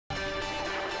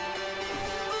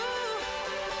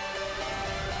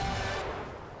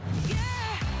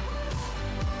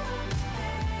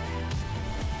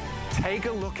Take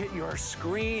a look at your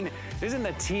screen. Isn't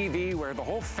the TV where the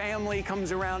whole family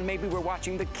comes around? Maybe we're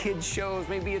watching the kids shows,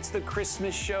 maybe it's the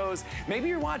Christmas shows, maybe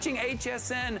you're watching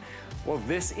HSN. Well,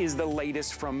 this is the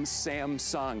latest from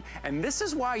Samsung, and this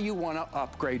is why you want to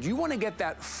upgrade. You want to get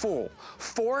that full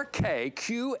 4K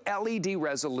QLED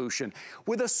resolution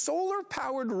with a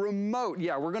solar-powered remote.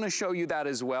 Yeah, we're going to show you that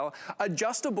as well.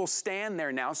 Adjustable stand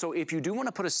there now, so if you do want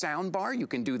to put a sound bar, you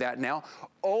can do that now.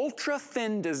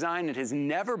 Ultra-thin design. It has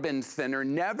never been thinner,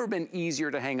 never been easier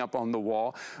to hang up on the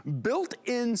wall.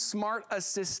 Built-in smart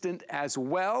assistant as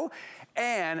well.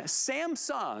 And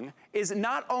Samsung is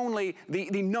not only the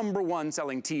 #1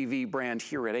 selling TV brand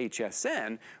here at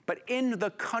HSN, but in the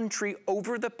country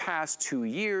over the past 2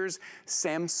 years,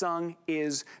 Samsung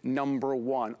is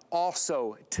 #1.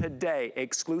 Also today,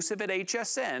 exclusive at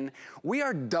HSN, we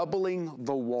are doubling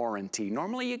the warranty.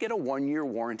 Normally you get a 1-year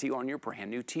warranty on your brand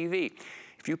new TV.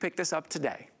 If you pick this up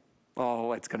today,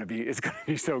 oh, it's gonna be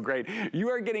so great. You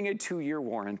are getting a 2-year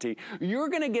warranty. You're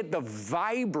gonna get the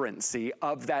vibrancy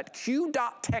of that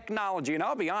Q-Dot technology. And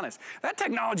I'll be honest, that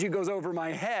technology goes over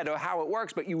my head of how it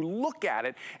works, but you look at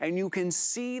it and you can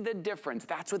see the difference.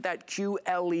 That's what that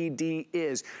QLED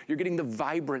is. You're getting the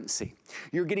vibrancy.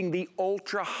 You're getting the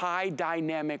ultra high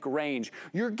dynamic range.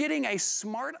 You're getting a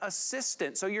smart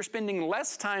assistant, so you're spending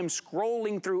less time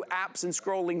scrolling through apps and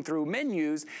scrolling through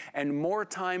menus and more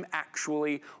time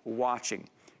actually watching.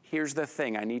 Here's the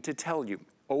thing I need to tell you.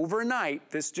 Overnight,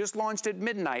 this just launched at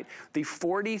midnight, the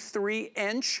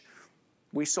 43-inch,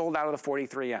 we sold out of the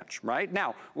 43-inch, right?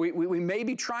 Now, we may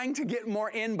be trying to get more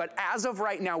in, but as of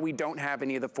right now, we don't have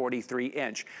any of the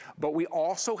 43-inch. But we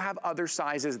also have other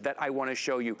sizes that I wanna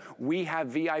show you. We have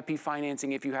VIP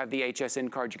financing. If you have the HSN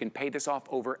card, you can pay this off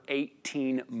over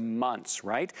 18 months,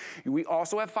 right? We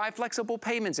also have 5 flexible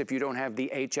payments if you don't have the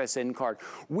HSN card.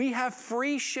 We have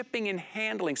free shipping and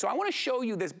handling. So I wanna show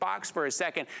you this box for a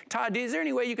second. Todd, is there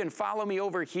any way you can follow me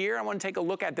over here? I wanna take a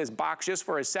look at this box just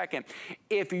for a second.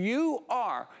 If you are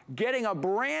getting a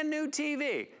brand new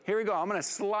TV, here we go, I'm gonna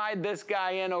slide this guy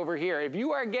in over here. If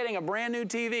you are getting a brand new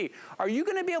TV, are you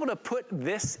gonna be able to put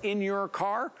this in your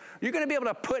car? You're gonna be able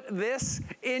to put this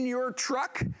in your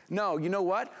truck? No, you know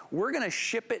what? We're gonna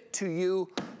ship it to you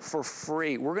for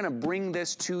free. We're gonna bring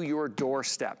this to your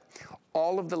doorstep.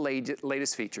 All of the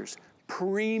latest features,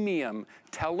 premium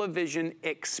television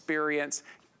experience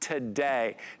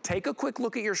today. Take a quick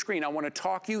look at your screen. I want to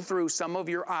talk you through some of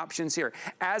your options here.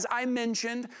 As I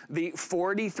mentioned, the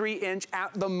 43-inch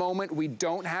at the moment, we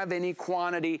don't have any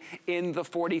quantity in the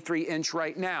 43-inch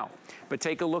right now. But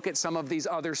take a look at some of these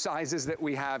other sizes that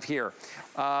we have here.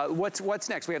 What's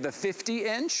next? We have the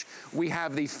 50-inch, we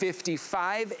have the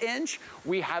 55-inch,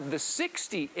 we have the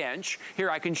 60-inch.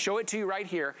 Here, I can show it to you right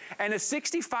here. And a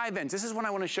 65-inch, this is what I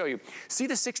want to show you. See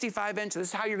the 65-inch? This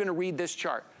is how you're going to read this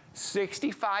chart.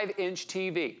 65-inch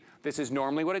TV. This is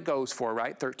normally what it goes for,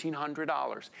 right?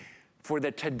 $1,300. For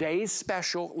the today's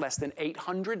special, less than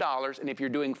 $800, and if you're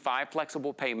doing 5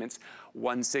 flexible payments,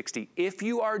 $160. If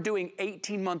you are doing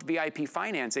 18-month VIP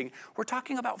financing, we're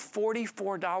talking about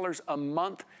 $44 a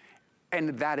month,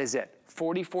 and that is it.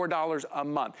 $44 a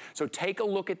month. So take a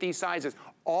look at these sizes.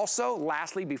 Also,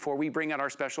 lastly, before we bring out our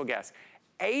special guest,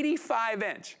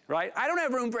 85-inch, right? I don't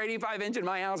have room for 85-inch in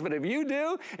my house, but if you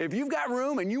do, if you've got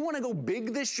room and you wanna go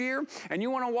big this year, and you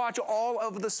wanna watch all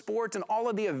of the sports and all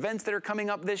of the events that are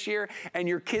coming up this year, and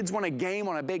your kids wanna game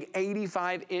on a big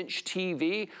 85-inch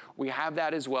TV, we have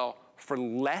that as well for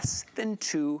less than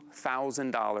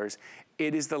 $2,000.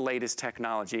 It is the latest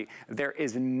technology. There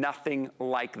is nothing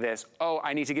like this. Oh,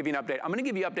 I need to give you an update. I'm gonna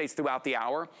give you updates throughout the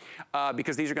hour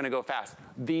because these are gonna go fast.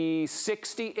 The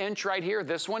 60-inch right here,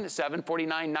 this one,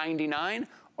 $749.99.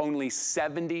 Only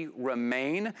 70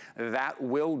 remain. That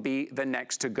will be the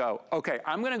next to go. Okay,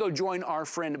 I'm gonna go join our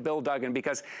friend Bill Duggan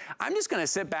because I'm just gonna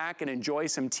sit back and enjoy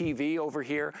some TV over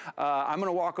here. I'm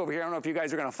gonna walk over here. I don't know if you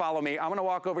guys are gonna follow me. I'm gonna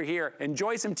walk over here,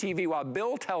 enjoy some TV while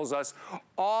Bill tells us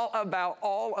all about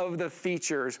all of the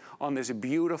features on this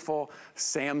beautiful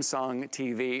Samsung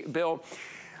TV. Bill,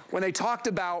 when they talked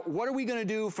about what are we gonna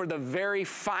do for the very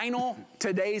final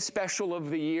today's special of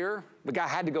the year, the guy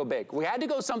had to go big. We had to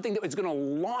go something that was gonna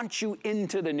launch you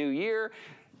into the new year,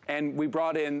 and we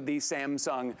brought in the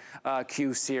Samsung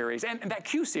Q series. And that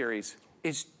Q series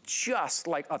is just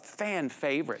like a fan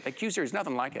favorite. The Q series,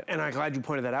 nothing like it. And I'm glad you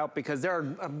pointed that out because there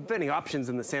are many options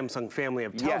in the Samsung family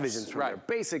of televisions, from their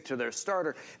basic to their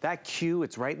starter. That Q,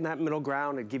 it's right in that middle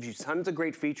ground. It gives you tons of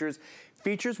great features.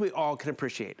 Features we all can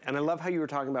appreciate. And I love how you were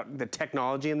talking about the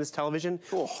technology in this television.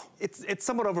 Oh. It's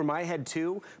somewhat over my head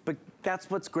too, but that's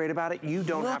what's great about it. You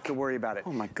don't have to worry about it.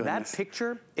 Oh my goodness. That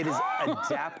picture, it is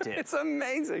adaptive. It's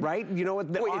amazing. Right? You know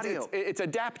what, the audio. It's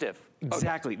adaptive.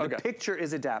 Exactly. Okay. The picture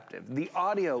is adaptive. The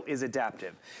audio is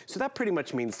adaptive. So that pretty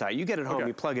much means, Ty, you get it home,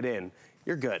 you plug it in,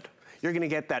 you're good. You're gonna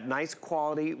get that nice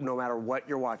quality no matter what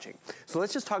you're watching. So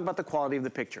let's just talk about the quality of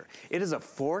the picture. It is a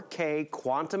 4K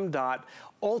quantum dot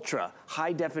ultra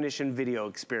high definition video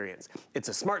experience. It's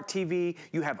a smart TV.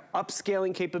 You have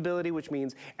upscaling capability, which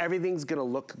means everything's gonna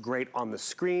look great on the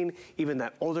screen, even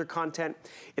that older content.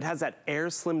 It has that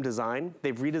Air Slim design.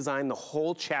 They've redesigned the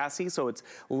whole chassis so it's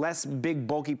less big,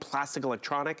 bulky plastic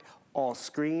electronic, all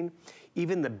screen.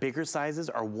 Even the bigger sizes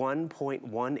are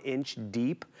 1.1 inch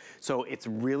deep, so it's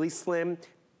really slim,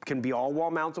 can be all wall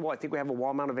mountable. I think we have a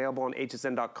wall mount available on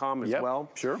hsn.com as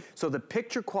well. Sure. So the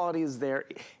picture quality is there.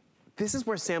 This is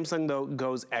where Samsung, though,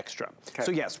 goes extra.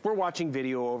 So yes, we're watching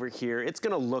video over here. It's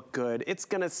gonna look good. It's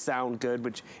gonna sound good,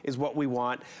 which is what we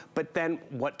want. But then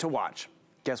what to watch?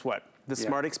 Guess what? The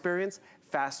smart experience,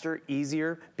 faster,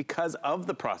 easier, because of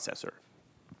the processor.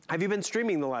 Have you been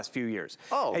streaming the last few years?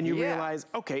 Oh, and you realize,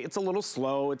 okay, it's a little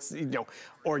slow, it's, you know,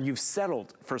 or you've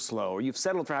settled for slow, or you've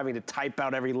settled for having to type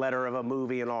out every letter of a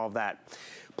movie and all of that.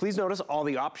 Please notice all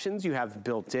the options you have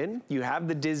built in. You have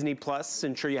the Disney Plus,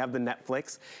 ensure you have the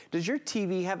Netflix. Does your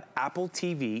TV have Apple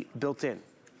TV built in?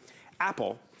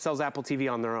 Apple sells Apple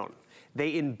TV on their own.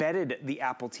 They embedded the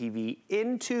Apple TV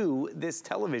into this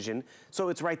television, so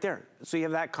it's right there. So you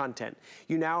have that content.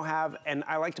 You now have, and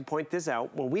I like to point this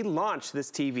out, when we launched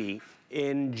this TV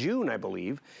in June, I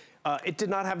believe, it did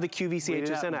not have the QVC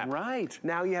HSN app. Right.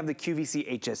 Now you have the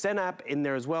QVC HSN app in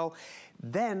there as well.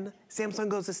 Then Samsung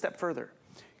goes a step further.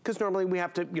 Because normally we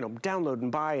have to, you know, download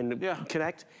and buy and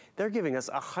connect. They're giving us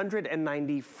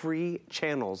 190 free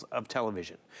channels of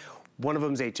television. One of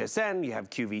them's HSN, you have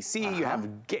QVC, you have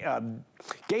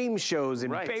game shows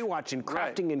and Baywatch and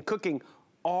crafting and cooking,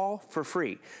 all for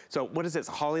free. So what is this,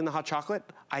 Holly and the Hot Chocolate?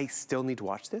 I still need to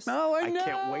watch this. Oh, I know.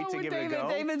 Can't wait to give it a go.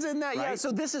 David's in that, yeah.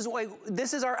 So this is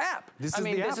our app. This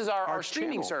is our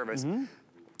streaming service.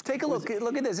 Take a look.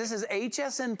 Look at this. This is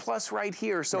HSN Plus right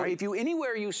here. So if you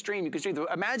anywhere you stream, you can stream.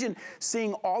 Imagine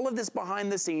seeing all of this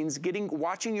behind the scenes,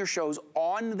 watching your shows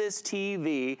on this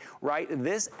TV, right?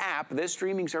 This app, this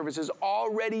streaming service is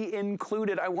already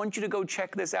included. I want you to go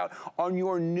check this out on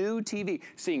your new TV.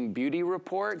 Seeing Beauty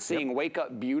Report, seeing Wake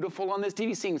Up Beautiful on this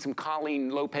TV, seeing some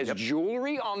Colleen Lopez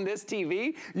jewelry on this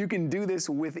TV. You can do this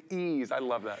with ease. I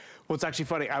love that. Well, it's actually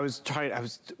funny. I was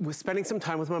spending some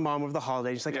time with my mom over the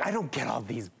holidays. She's like, I don't get all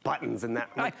these buttons and that.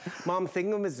 Like, Mom,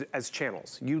 think of them as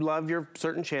channels. You love your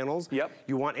certain channels.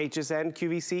 You want HSN,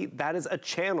 QVC. That is a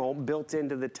channel built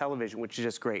into the television, which is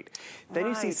just great. Then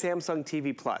you see Samsung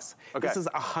TV Plus. This is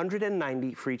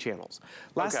 190 free channels.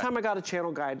 Last time I got a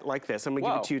channel guide like this, I'm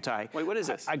gonna give it to you, Ty. Wait, what is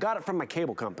this? I got it from my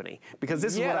cable company because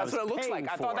this is what I was that's what it looks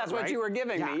like. I thought that's what you were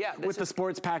giving me. Yeah. With the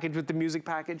sports package, with the music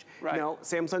package. No,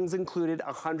 Samsung's included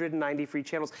 190 free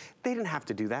channels. They didn't have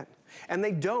to do that. And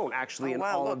they don't actually in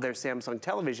all of their Samsung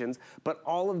televisions, but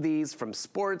all of these from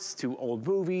sports to old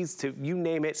movies to you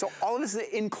name it. So all of this is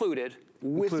included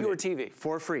with your TV.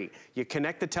 For free. You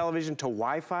connect the television to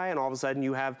Wi-Fi and all of a sudden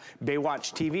you have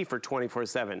Baywatch TV for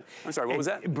 24/7. I'm sorry, what was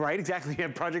that? Right, exactly. You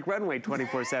have Project Runway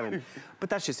 24/7. But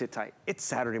that's just it, Ty. It's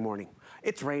Saturday morning.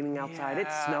 It's raining outside.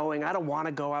 It's snowing. I don't want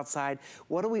to go outside.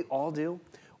 What do we all do?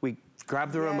 We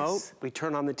grab the remote, we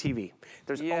turn on the TV.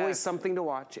 There's always something to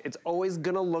watch. It's always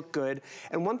gonna look good.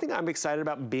 And one thing I'm excited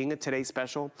about being a Today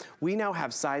Special, we now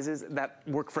have sizes that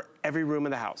work for every room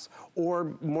in the house,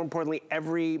 or more importantly,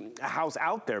 every house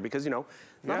out there, because you know,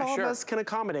 not all of us can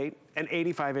accommodate an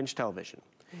 85-inch television.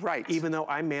 Even though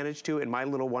I managed to in my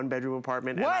little one-bedroom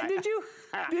apartment. What, did you?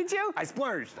 Did you? I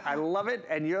splurged. I love it,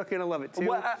 and you're gonna love it too.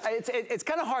 Well, it's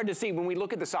kind of hard to see when we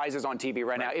look at the sizes on TV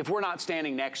right now. If we're not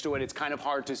standing next to it, it's kind of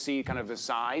hard to see kind of the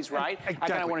size, right? I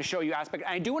kind of want to show you aspect.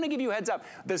 I do want to give you a heads up.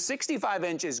 The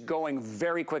 65-inch is going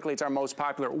very quickly. It's our most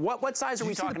popular. What size are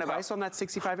we talking about? Price on that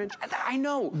 65-inch? I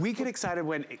know. We get excited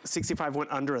when 65 went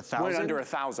under 1,000. Went under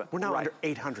 1,000. We're now under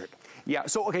 800. Yeah,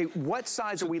 so okay, what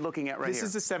size are we looking at right here? This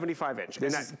is the 75-inch.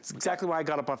 And that's exactly why I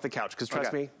got up off the couch, because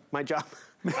trust me, my job,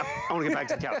 I want to get back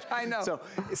to the couch. I know. So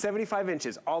 75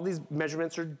 inches. All these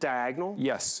measurements are diagonal.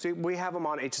 So we have them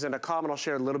on hsn.com, and I'll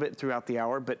share a little bit throughout the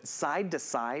hour, but side to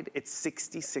side, it's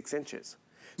 66 inches.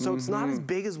 So it's not as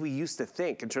big as we used to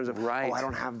think in terms of, oh, I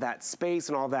don't have that space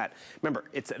and all that. Remember,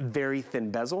 it's a very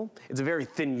thin bezel. It's a very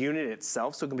thin unit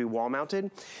itself, so it can be wall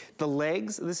mounted. The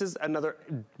legs, this is another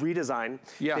redesign.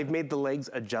 Yeah. They've made the legs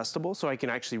adjustable, so I can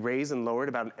actually raise and lower it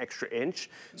about an extra inch.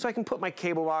 So I can put my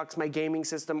cable box, my gaming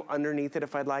system underneath it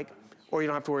if I'd like, or you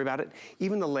don't have to worry about it.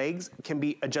 Even the legs can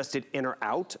be adjusted in or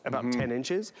out about 10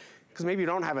 inches. Because maybe you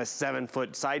don't have a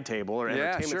 7-foot side table or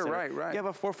entertainment center. Right. You have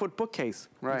a 4-foot bookcase.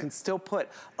 You can still put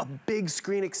a big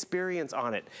screen experience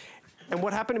on it. And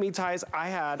what happened to me, Ty, is I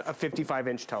had a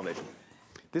 55-inch television.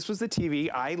 This was the TV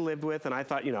I lived with, and I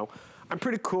thought, you know, I'm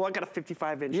pretty cool. I got a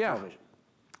 55-inch television.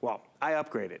 Well, I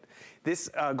upgraded. This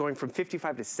going from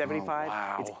 55 to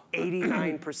 75, it's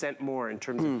 89% more in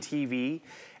terms of TV.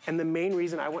 And the main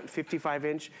reason I went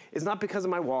 55-inch is not because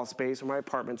of my wall space or my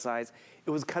apartment size.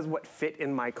 It was because of what fit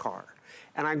in my car.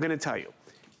 And I'm gonna tell you,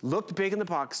 looked big in the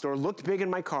box store, looked big in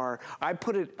my car. I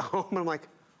put it home and I'm like,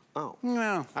 oh,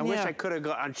 I wish I could have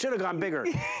gone, I should have gone bigger.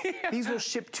 These will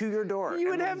ship to your door.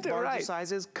 You would have to, larger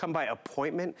sizes come by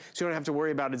appointment, so you don't have to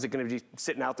worry about, is it gonna be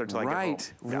sitting out there till I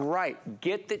get home? Right,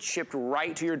 get that shipped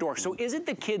right to your door. So is it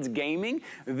the kids gaming?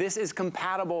 This is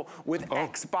compatible with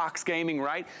Xbox gaming,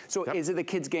 right? So is it the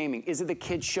kids gaming? Is it the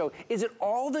kids show? Is it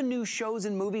all the new shows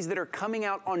and movies that are coming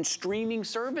out on streaming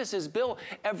services? Bill,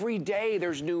 every day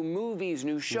there's new movies,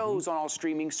 new shows on all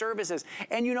streaming services.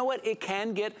 And you know what? It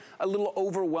can get a little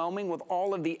overwhelming with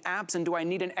all of the apps, and do I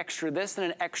need an extra this and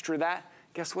an extra that?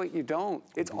 Guess what? You don't.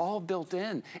 It's all built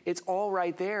in. It's all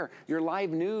right there. Your live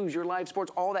news, your live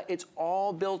sports, all that, it's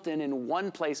all built in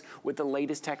one place with the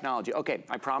latest technology. Okay,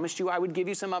 I promised you I would give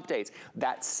you some updates.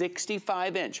 That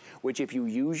 65-inch, which if you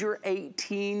use your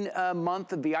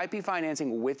 18-month VIP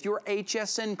financing with your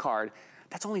HSN card,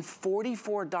 that's only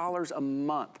 $44 a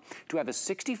month to have a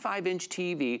 65-inch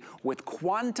TV with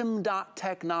quantum dot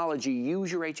technology.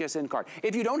 Use your HSN card.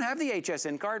 If you don't have the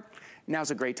HSN card,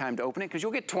 now's a great time to open it because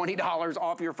you'll get $20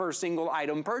 off your first single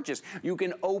item purchase. You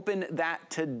can open that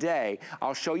today.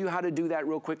 I'll show you how to do that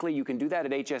real quickly. You can do that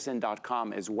at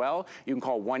hsn.com as well. You can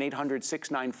call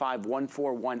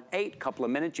 1-800-695-1418. Couple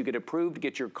of minutes, you get approved,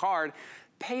 get your card.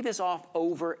 Pay this off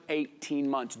over 18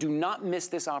 months. Do not miss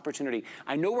this opportunity.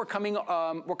 I know we're coming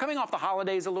off the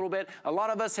holidays a little bit. A lot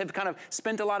of us have kind of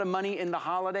spent a lot of money in the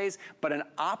holidays, but an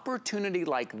opportunity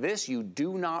like this, you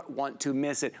do not want to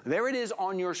miss it. There it is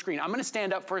on your screen. I'm gonna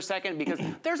stand up for a second because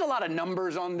there's a lot of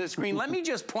numbers on this screen. Let me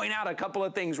just point out a couple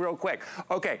of things real quick.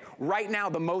 Okay, right now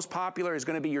the most popular is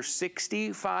gonna be your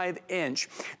 65-inch.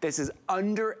 This is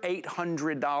under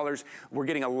 $800. We're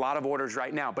getting a lot of orders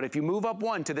right now, but if you move up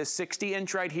one to this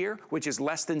 60-inch right here, which is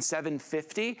less than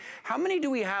 $750. How many do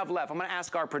we have left? I'm gonna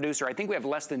ask our producer. I think we have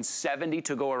less than 70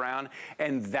 to go around,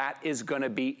 and that is gonna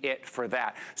be it for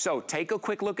that. So take a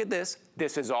quick look at this.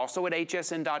 This is also at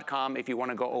hsn.com if you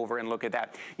wanna go over and look at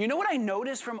that. You know what I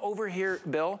noticed from over here,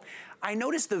 Bill? I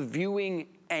noticed the viewing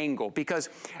angle because,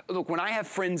 look, when I have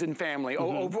friends and family,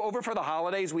 over for the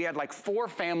holidays, we had like 4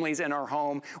 families in our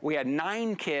home. We had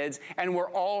 9 kids, and we're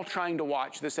all trying to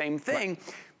watch the same thing.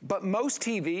 Right. But most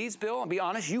TVs, Bill, I'll be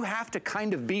honest, you have to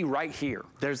kind of be right here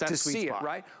to see it,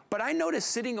 right? But I noticed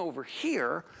sitting over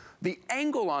here, the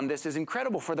angle on this is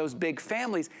incredible for those big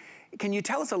families. Can you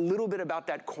tell us a little bit about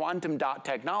that quantum dot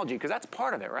technology? Because that's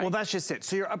part of it, right? Well, that's just it.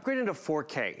 So you're upgrading to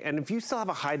 4K. And if you still have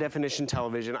a high definition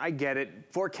television, I get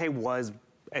it. 4K was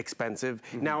expensive.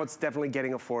 Now it's definitely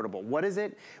getting affordable. What is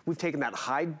it? We've taken that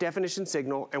high definition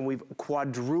signal and we've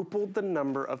quadrupled the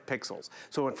number of pixels.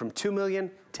 So it went from 2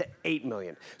 million to 8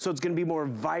 million. So it's gonna be more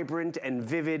vibrant and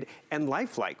vivid and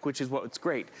lifelike, which is what's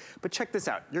great. But check this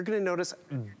out. You're gonna notice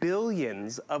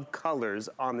billions of colors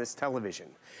on this television.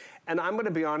 And I'm gonna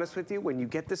be honest with you, when you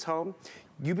get this home,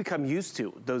 you become used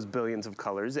to those billions of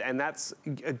colors, and that's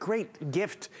a great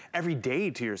gift every day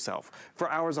to yourself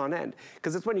for hours on end.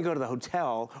 Because it's when you go to the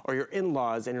hotel or your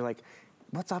in-laws and you're like,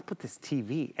 what's up with this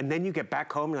TV? And then you get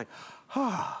back home and you're like,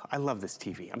 oh, I love this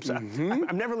TV.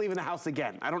 I'm never leaving the house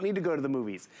again. I don't need to go to the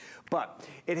movies. But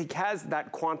it has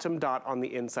that quantum dot on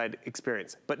the inside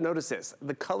experience. But notice this,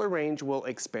 the color range will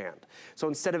expand. So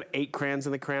instead of 8 crayons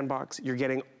in the crayon box, you're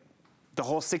getting the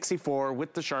whole 64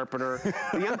 with the sharpener.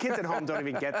 The young kids at home don't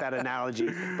even get that analogy,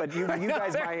 but you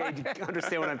guys my age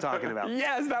understand what I'm talking about.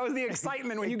 Yes, that was the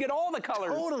excitement when you get all the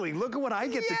colors. Totally, look at what I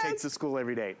get to take to school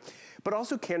every day. But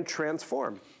also can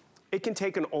transform. It can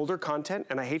take an older content,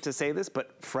 and I hate to say this,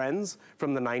 but Friends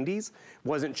from the 90s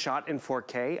wasn't shot in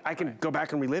 4K. I can go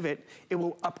back and relive it. It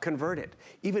will up-convert it.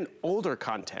 Even older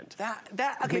content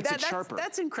makes it sharper.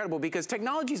 That's incredible because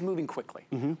technology is moving quickly.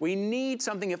 We need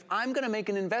something. If I'm going to make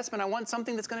an investment, I want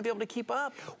something that's going to be able to keep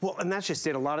up. Well, and that's just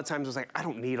it. A lot of times it's like, I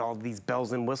don't need all these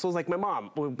bells and whistles. Like my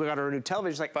mom, we got her a new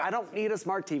television. She's like, I don't need a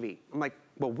smart TV. I'm like,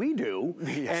 well, we do.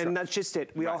 And that's just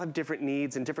it. We all have different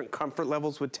needs and different comfort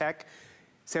levels with tech.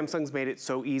 Samsung's made it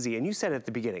so easy, and you said at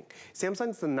the beginning,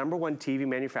 Samsung's the #1 TV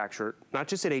manufacturer, not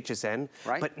just at HSN,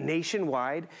 but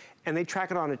nationwide, and they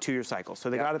track it on a 2-year cycle. So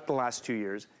they got it the last 2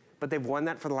 years, but they've won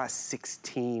that for the last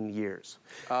 16 years.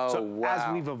 So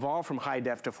as we've evolved from high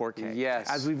def to 4K,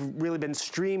 as we've really been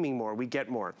streaming more, we get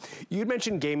more. You'd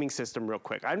mentioned gaming system real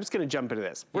quick. I'm just gonna jump into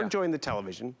this. We're enjoying the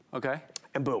television.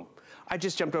 And boom. I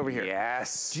just jumped over here.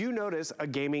 Do you notice a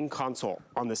gaming console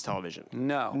on this television?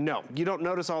 No. No, you don't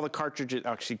notice all the cartridges.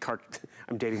 Actually,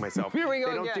 I'm dating myself. Here we go.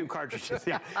 They don't do cartridges,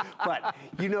 But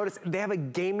you notice they have a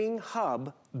gaming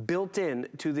hub built in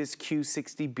to this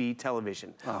Q60B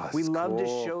television. We love to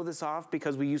show this off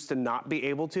because we used to not be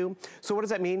able to. So what does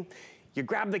that mean? You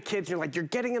grab the kids, you're like, you're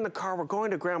getting in the car, we're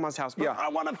going to grandma's house, but I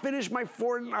want to finish my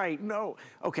Fortnite. No.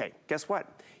 Okay, guess what?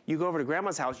 You go over to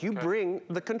grandma's house, you bring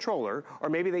the controller, or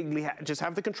maybe they just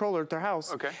have the controller at their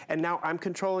house, and now I'm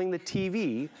controlling the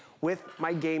TV with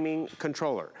my gaming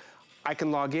controller. I can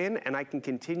log in and I can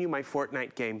continue my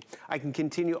Fortnite game. I can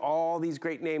continue all these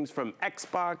great names from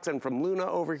Xbox and from Luna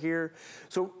over here.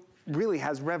 So really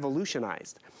has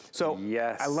revolutionized. So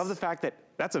I love the fact that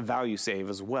that's a value save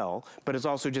as well, but it's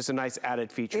also just a nice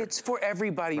added feature. It's for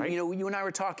everybody. You know, you and I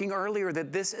were talking earlier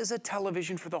that this is a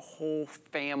television for the whole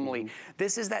family.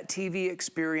 This is that TV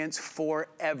experience for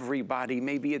everybody.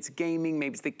 Maybe it's gaming,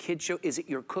 maybe it's the kid show. Is it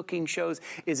your cooking shows?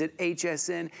 Is it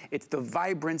HSN? It's the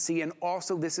vibrancy, and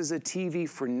also this is a TV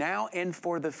for now and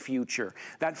for the future.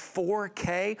 That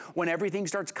 4K, when everything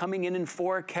starts coming in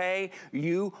 4K,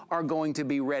 you are going to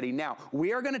be ready. Now,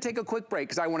 we are going to take a quick break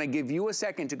because I want to give you a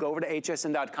second to go over to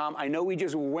HSN.com. I know we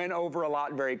just went over a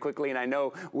lot very quickly, and I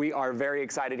know we are very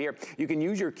excited here. You can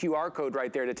use your QR code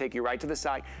right there to take you right to the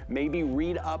site, maybe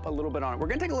read up a little bit on it. We're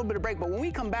going to take a little bit of break, but when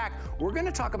we come back, we're going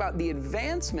to talk about the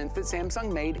advancements that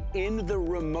Samsung made in the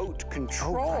remote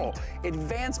control.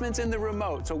 Advancements in the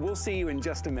remote. So we'll see you in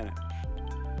just a minute.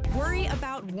 Worry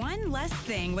about one less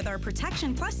thing with our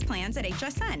Protection Plus plans at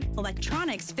HSN.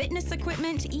 Electronics, fitness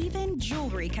equipment, even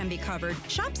jewelry can be covered.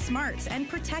 Shop smarts and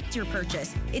protect your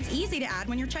purchase. It's easy to add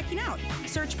when you're checking out.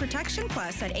 Search Protection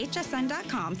Plus at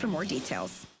hsn.com for more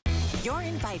details. You're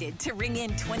invited to ring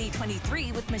in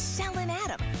 2023 with Michelle and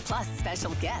Adam, plus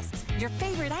special guests, your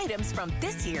favorite items from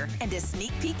this year, and a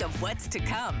sneak peek of what's to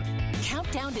come.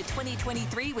 Countdown to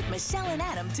 2023 with Michelle and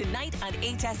Adam tonight on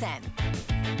HSN.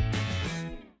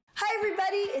 Hi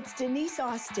everybody, it's Denise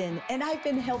Austin, and I've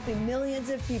been helping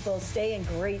millions of people stay in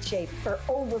great shape for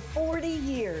over 40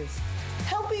 years.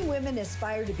 Helping women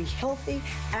aspire to be healthy,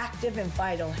 active, and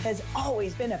vital has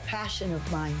always been a passion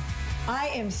of mine. I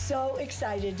am so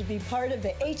excited to be part of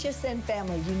the HSN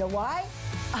family. You know why?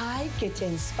 I get to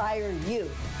inspire you.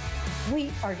 We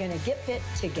are going to get fit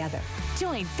together.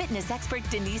 Join fitness expert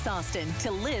Denise Austin to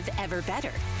live ever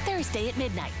better, Thursday at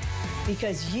midnight.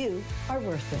 Because you are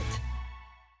worth it.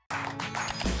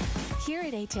 Here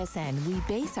at HSN, we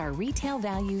base our retail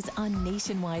values on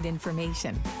nationwide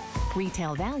information.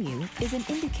 Retail value is an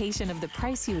indication of the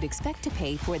price you would expect to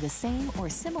pay for the same or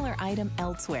similar item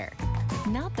elsewhere,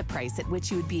 not the price at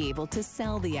which you would be able to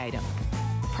sell the item.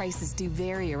 Prices do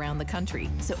vary around the country,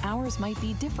 so ours might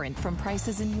be different from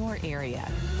prices in your area.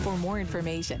 For more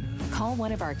information, call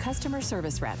one of our customer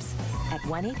service reps at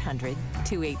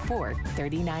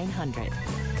 1-800-284-3900.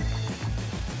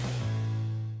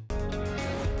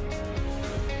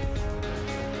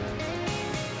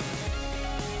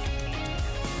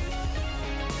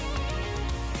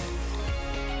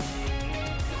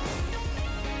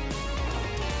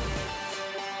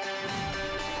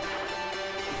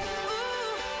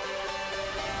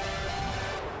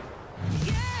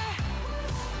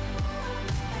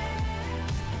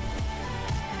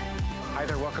 Hi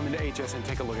there, welcome into HSN.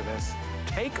 Take a look at this.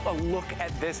 Take a look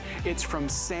at this. It's from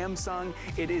Samsung.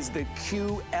 It is the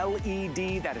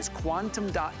QLED. That is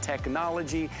quantum dot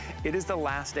technology. It is the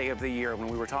last day of the year. When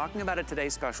we were talking about it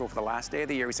today's special for the last day of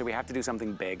the year, we said we have to do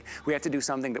something big. We have to do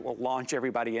something that will launch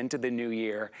everybody into the new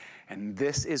year. And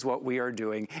this is what we are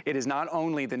doing. It is not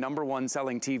only the #1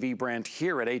 selling TV brand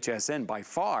here at HSN by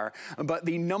far, but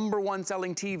the #1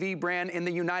 selling TV brand in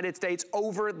the United States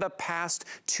over the past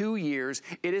 2 years.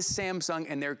 It is Samsung,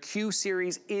 and their Q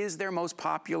series is their most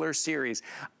popular series.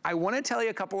 I want to tell you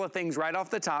a couple of things right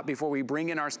off the top before we bring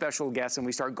in our special guests and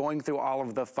we start going through all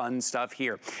of the fun stuff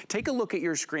here. Take a look at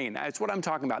your screen. That's what I'm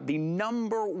talking about. The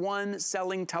 #1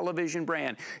 selling television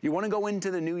brand. You want to go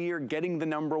into the new year getting the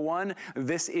 #1?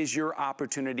 This is your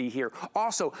opportunity here.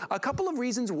 Also, a couple of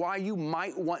reasons why you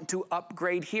might want to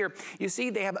upgrade here. You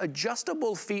see, they have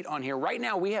adjustable feet on here. Right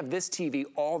now, we have this TV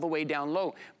all the way down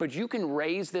low, but you can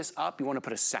raise this up. You want to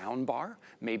put a sound bar.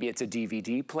 Maybe it's a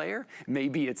DVD player.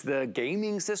 Maybe it's the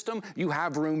gaming system. You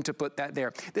have room to put that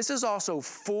there. This is also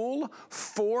full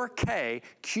 4K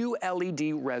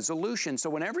QLED resolution. So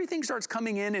when everything starts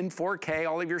coming in 4K,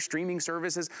 all of your streaming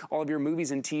services, all of your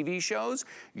movies and TV shows,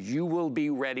 you will be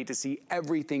ready to see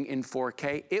everything in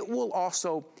 4K. It will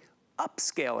also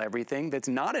upscale everything that's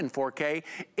not in 4K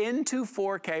into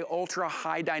 4K ultra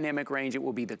high dynamic range. It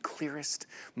will be the clearest,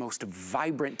 most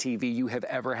vibrant TV you have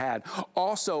ever had.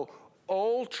 Also,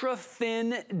 ultra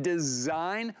thin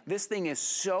design. This thing is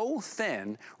so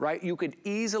thin, right? You could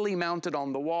easily mount it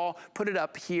on the wall, put it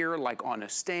up here like on a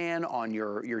stand, on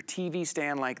your TV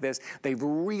stand like this. They've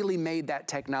really made that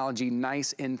technology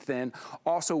nice and thin.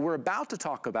 Also, we're about to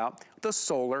talk about the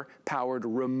solar powered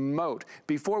remote.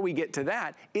 Before we get to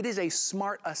that, it is a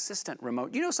smart assistant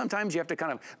remote. You know, sometimes you have to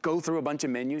kind of go through a bunch of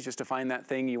menus just to find that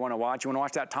thing you want to watch. You want to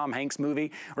watch that Tom Hanks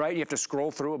movie, right? You have to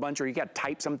scroll through a bunch, or you got to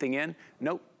type something in.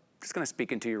 Nope. It's gonna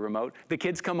speak into your remote. The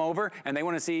kids come over and they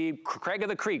wanna see Craig of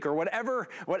the Creek or whatever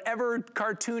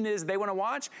cartoon is they wanna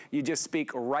watch, you just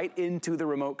speak right into the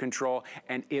remote control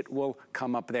and it will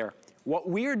come up there. What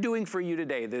we're doing for you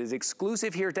today that is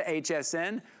exclusive here to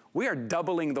HSN, we are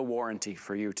doubling the warranty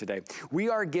for you today. We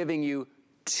are giving you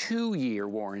 2-year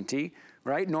warranty,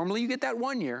 right? Normally you get that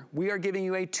 1 year. We are giving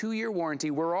you a 2-year warranty.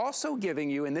 We're also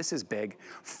giving you, and this is big,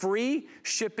 free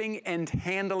shipping and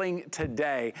handling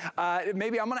today.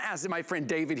 Maybe I'm gonna ask my friend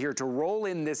David here to roll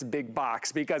in this big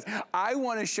box because I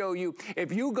wanna show you,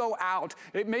 if you go out,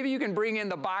 maybe you can bring in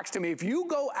the box to me. If you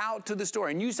go out to the store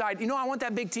and you decide, you know, I want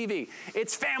that big TV,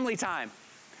 it's family time.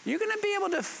 You're gonna be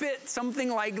able to fit something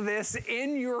like this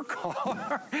in your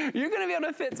car. You're gonna be able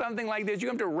to fit something like this. You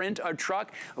have to rent a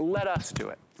truck. Let us do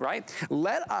it, right?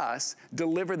 Let us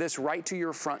deliver this right to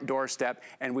your front doorstep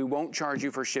and we won't charge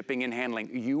you for shipping and handling.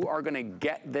 You are gonna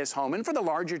get this home. And for the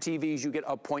larger TVs, you get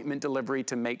appointment delivery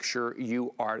to make sure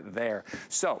you are there.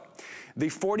 So, the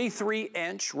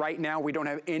 43-inch right now, we don't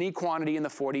have any quantity in the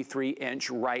 43-inch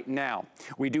right now.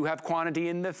 We do have quantity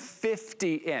in the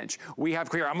 50-inch. We have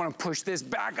here, I'm gonna push this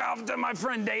back off to my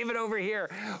friend David over here.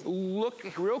 Look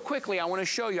real quickly, I wanna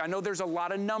show you. I know there's a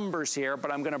lot of numbers here,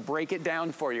 but I'm gonna break it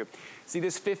down for you. See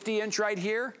this 50-inch right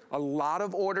here? A lot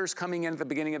of orders coming in at the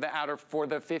beginning of the hour for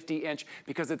the 50-inch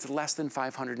because it's less than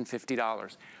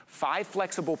 $550. 5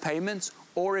 flexible payments,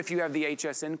 or if you have the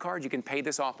HSN card, you can pay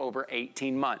this off over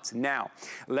 18 months. Now,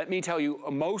 let me tell you,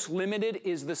 most limited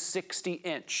is the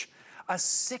 60-inch. A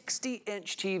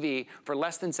 60-inch TV for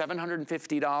less than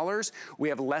 $750. We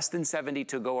have less than 70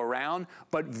 to go around,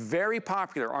 but very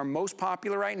popular. Our most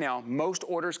popular right now, most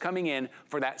orders coming in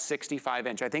for that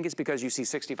 65-inch. I think it's because you see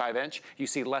 65-inch, you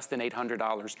see less than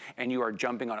 $800, and you are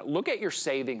jumping on it. Look at your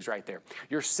savings right there.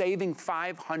 You're saving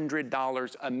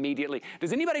 $500 immediately.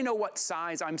 Does anybody know what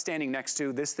size I'm standing next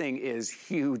to? This thing is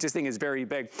huge. This thing is very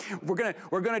big.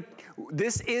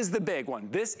 This is the big one.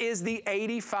 This is the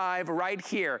 85 right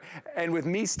here. And with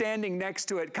me standing next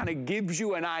to it kind of gives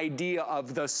you an idea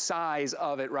of the size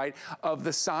of it, right? Of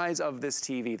the size of this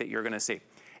TV that you're gonna see.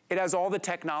 It has all the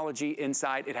technology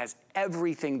inside. It has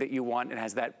everything that you want. It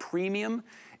has that premium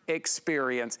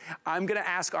experience. I'm gonna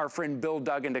ask our friend Bill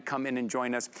Duggan to come in and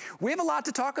join us. We have a lot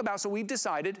to talk about, so we've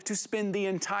decided to spend the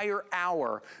entire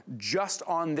hour just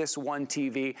on this one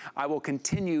TV. I will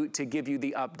continue to give you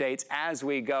the updates as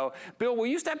we go. Bill, will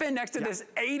you step in next to this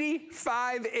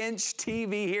 85-inch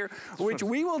TV here, which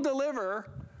we will deliver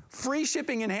free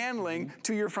shipping and handling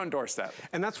to your front doorstep.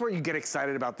 And that's where you get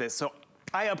excited about this. So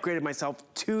I upgraded myself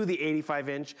to the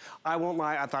 85-inch. I won't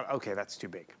lie, I thought, okay, that's too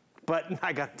big. But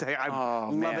I gotta tell you, I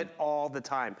love it all the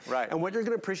time. Right. And what you're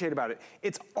gonna appreciate about it,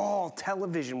 it's all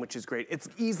television, which is great. It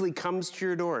easily comes to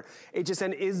your door.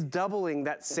 HSN is doubling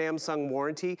that Samsung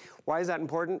warranty. Why is that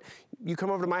important? You come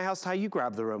over to my house, you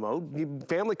grab the remote. Your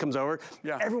family comes over,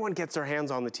 everyone gets their hands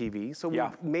on the TV. So we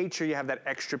made sure you have that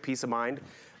extra peace of mind.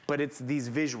 But it's these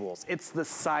visuals, it's the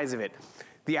size of it.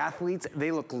 The athletes,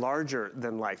 they look larger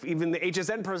than life. Even the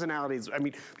HSN personalities, I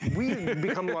mean, we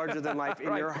become larger than life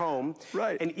in your home.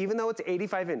 Right. And even though it's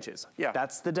 85 inches,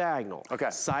 that's the diagonal.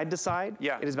 Okay. Side to side,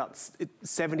 it is about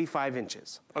 75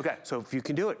 inches. Okay. So if you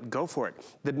can do it, go for it.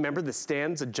 Remember, the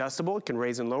stand's adjustable. It can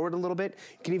raise and lower it a little bit.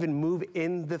 You can even move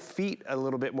in the feet a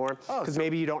little bit more, because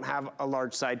maybe you don't have a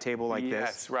large side table like this.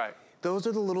 Yes, right. Those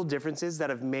are the little differences that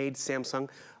have made Samsung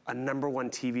a #1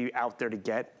 TV out there to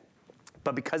get.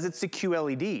 But because it's the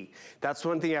QLED, that's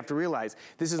one thing you have to realize.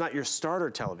 This is not your starter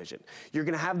television. You're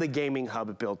gonna have the gaming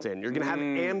hub built in. You're gonna have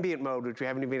ambient mode, which we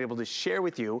haven't even been able to share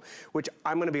with you, which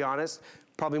I'm gonna be honest,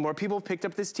 probably more people picked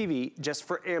up this TV just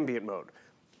for ambient mode.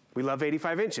 We love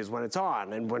 85 inches when it's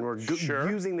on and when we're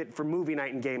using it for movie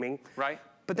night and gaming. Right.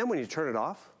 But then when you turn it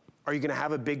off, are you gonna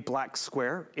have a big black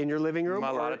square in your living room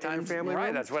A lot or of times, in your family room?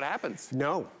 right, that's what happens.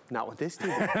 No, not with this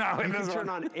TV. You can turn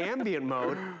on ambient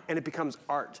mode and it becomes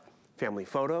art. Family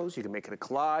photos, you can make it a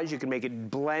collage, you can make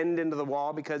it blend into the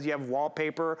wall because you have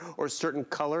wallpaper or a certain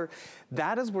color.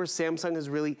 That is where Samsung has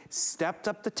really stepped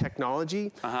up the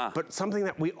technology, but something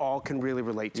that we all can really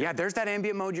relate to. Yeah, there's that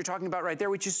ambient mode you're talking about right there,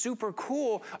 which is super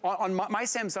cool. On my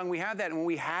Samsung, we have that, and when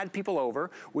we had people over,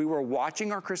 we were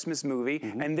watching our Christmas movie,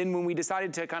 and then when we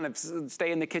decided to kind of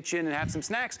stay in the kitchen and have some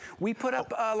snacks, we put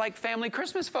up like family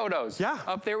Christmas photos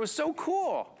up there. It was so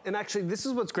cool. And actually, this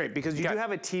is what's great, because you do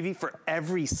have a TV for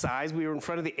every size. We were in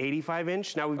front of the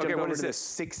 85-inch. Now we've jumped over to the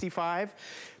 65.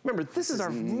 Remember, this is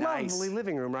our lovely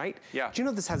living room, right? Yeah. Do you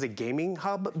know this has a gaming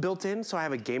hub built in? So I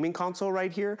have a gaming console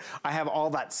right here. I have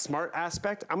all that smart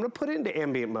aspect. I'm gonna put it into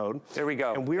ambient mode. There we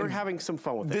go. And we're having some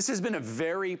fun with it. This has been a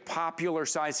very popular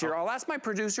size here. I'll ask my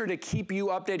producer to keep you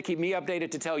updated, keep me updated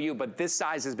to tell you, but this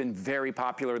size has been very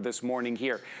popular this morning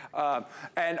here.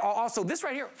 And also this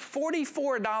right here,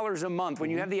 $44 a month.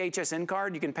 When you have the HSN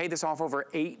card, you can pay this off over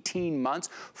 18 months.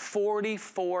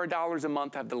 $44 a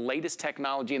month, have the latest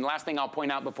technology. And the last thing I'll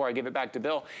point out before I give it back to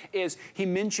Bill is he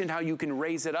mentioned how you can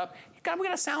raise it up. We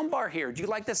got a sound bar here. Do you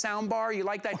like the sound bar? You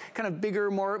like that kind of bigger,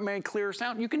 more clear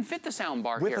sound? You can fit the sound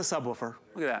bar with here. a subwoofer.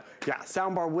 Look at that. Yeah,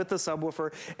 sound bar with a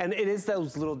subwoofer. And it is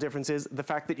those little differences, the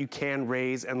fact that you can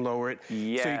raise and lower it.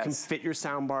 Yes. So you can fit your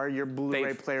sound bar, your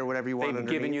Blu-ray player, whatever you want underneath.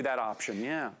 They've given you that option,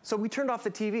 yeah. So we turned off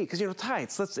the TV, because Ty,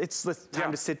 it's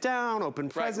time to sit down, open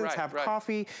presents, have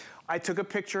coffee. I took a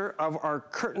picture of our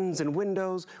curtains and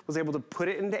windows, was able to put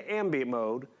it into ambient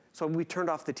mode, so we turned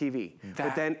off the TV.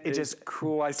 But then it just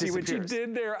cool. I see what you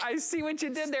did there. I see what you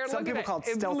did there. Some people call it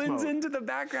stealth mode. It blends into the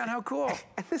background. How cool.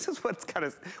 And this is what's kind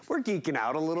of, we're geeking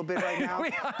out a little bit right now,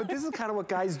 but this is kind of what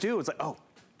guys do. It's like, oh,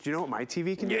 do you know what my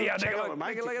TV can do? Yeah, Check out what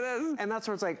my look at this. And that's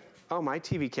where it's like, oh, my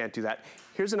TV can't do that.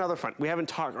 Here's another front. We haven't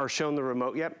talked or shown the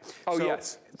remote yet. Oh, so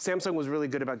yes. Samsung was really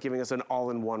good about giving us an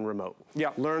all-in-one remote. Yeah.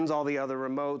 Learns all the other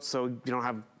remotes, so you don't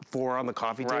have 4 on the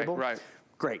coffee table. Right.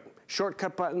 Great.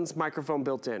 Shortcut buttons, microphone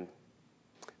built in.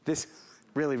 This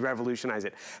really revolutionized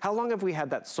it. How long have we had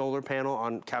that solar panel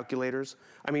on calculators?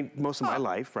 I mean, most of my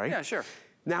life, right? Yeah, sure.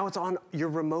 Now it's on your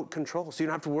remote control, so you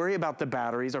don't have to worry about the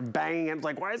batteries or banging it.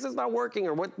 Like, why is this not working?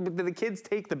 Or what did the kids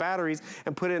take the batteries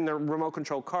and put it in their remote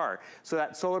control car? So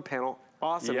that solar panel,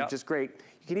 awesome, just great.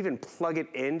 You can even plug it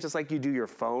in just like you do your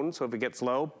phone, so if it gets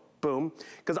low, boom.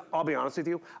 Because I'll be honest with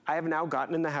you, I have now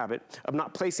gotten in the habit of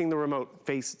not placing the remote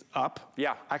face up.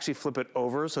 Yeah. Actually flip it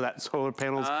over so that solar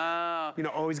panel's,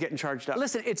 always getting charged up.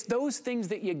 Listen, it's those things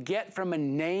that you get from a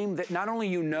name that not only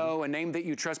you know, a name that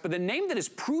you trust, but the name that has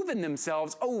proven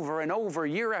themselves over and over,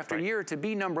 year after year, to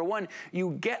be #1.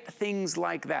 You get things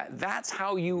like that. That's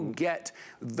how you get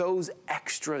those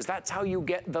extras. That's how you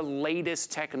get the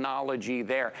latest technology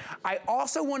there. I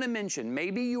also want to mention,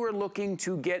 maybe you are looking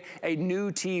to get a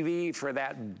new TV for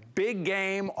that big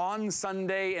game on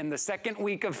Sunday in the second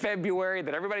week of February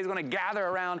that everybody's going to gather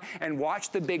around and watch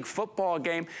the big football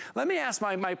game. Let me ask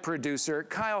my producer,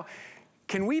 Kyle,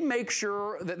 can we make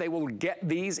sure that they will get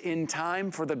these in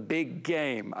time for the big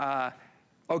game?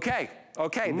 Okay,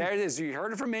 there it is. You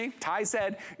heard it from me. Ty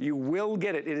said you will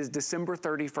get it. It is December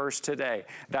 31st today.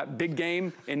 That big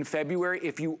game in February,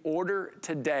 if you order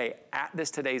today at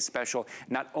this today's special,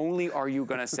 not only are you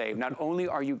going to save, not only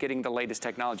are you getting the latest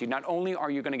technology, not only are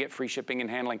you going to get free shipping and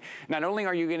handling, not only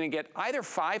are you going to get either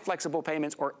 5 flexible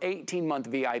payments or 18-month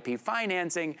VIP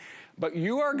financing, but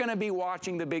you are going to be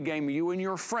watching the big game, you and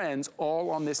your friends, all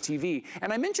on this TV.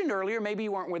 And I mentioned earlier, maybe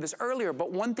you weren't with us earlier,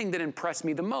 but one thing that impressed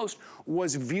me the most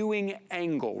was viewing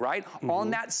angle, right? On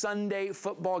that Sunday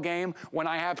football game, when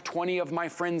I have 20 of my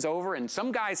friends over and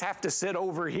some guys have to sit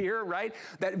over here, right?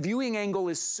 That viewing angle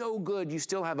is so good, you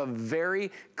still have a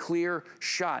very clear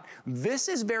shot. This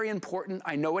is very important.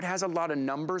 I know it has a lot of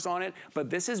numbers on it, but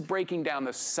this is breaking down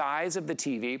the size of the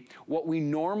TV, what we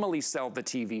normally sell the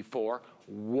TV for,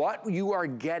 what you are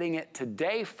getting it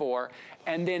today for,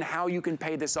 and then how you can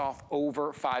pay this off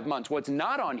over 5 months. What's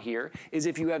not on here is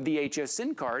if you have the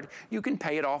HSN card, you can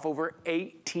pay it off over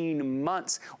 18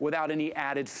 months without any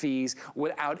added fees,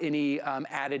 without any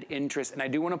added interest. And I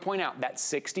do want to point out that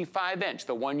 65-inch,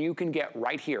 the one you can get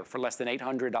right here for less than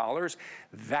 $800,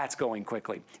 that's going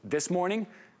quickly. This morning,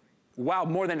 wow,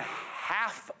 more than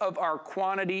half of our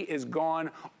quantity is gone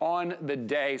on the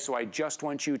day, so I just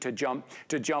want you to jump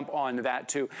on that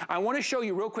too. I want to show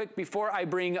you real quick before I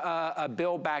bring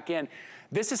Bill back in.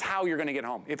 This is how you're going to get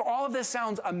home. If all of this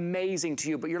sounds amazing to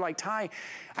you, but you're like, Ty,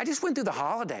 I just went through the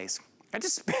holidays. I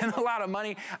just spent a lot of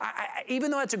money.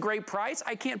 Even though it's a great price,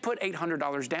 I can't put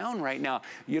 $800 down right now.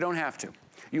 You don't have to.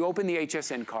 You open the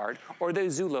HSN card or the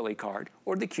Zulily card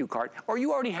or the Q card, or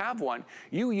you already have one.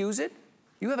 You use it.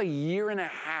 You have a year and a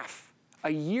half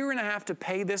to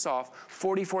pay this off,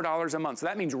 $44 a month. So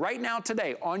that means right now,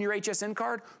 today, on your HSN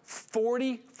card,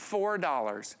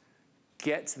 $44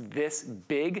 gets this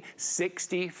big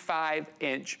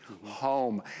 65-inch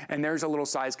home. And there's a little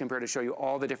size compare to show you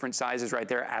all the different sizes right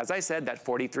there. As I said, that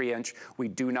 43-inch, we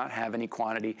do not have any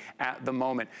quantity at the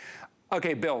moment.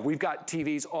 Okay, Bill, we've got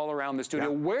TVs all around the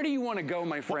studio. Yeah. Where do you want to go,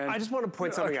 my friend? Well, I just want to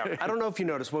point something out. I don't know if you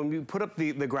noticed, when we put up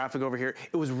the graphic over here,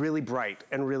 it was really bright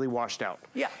and really washed out.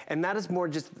 Yeah. And that is more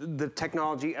just the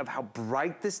technology of how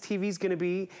bright this TV is going to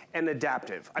be and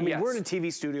adaptive. I mean, we're in a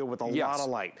TV studio with a lot of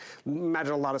light.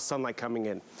 Imagine a lot of sunlight coming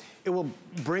in. It will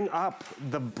bring up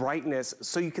the brightness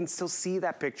so you can still see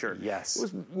that picture. Yes. It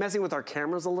was messing with our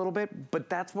cameras a little bit, but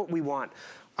that's what we want.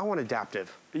 I want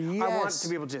adaptive. Yes. I want to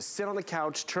be able to just sit on the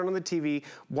couch, turn on the TV,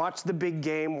 watch the big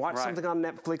game, watch something on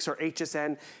Netflix or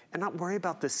HSN, and not worry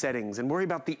about the settings and worry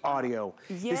about the audio.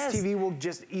 Yes. This TV will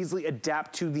just easily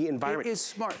adapt to the environment. It is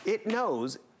smart. It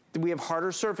knows that we have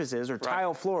harder surfaces or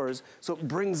tile floors, so it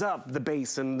brings up the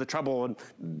bass and the treble and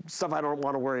stuff I don't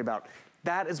want to worry about.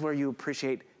 That is where you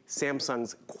appreciate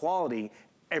Samsung's quality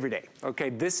every day. Okay,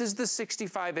 this is the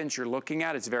 65-inch you're looking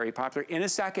at. It's very popular. In a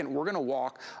second, we're gonna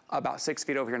walk about 6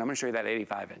 feet over here, and I'm gonna show you that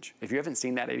 85-inch. If you haven't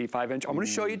seen that 85-inch, I'm gonna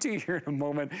show you to you here in a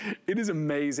moment. It is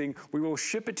amazing. We will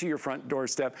ship it to your front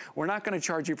doorstep. We're not gonna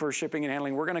charge you for shipping and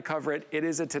handling. We're gonna cover it. It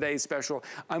is a today's special.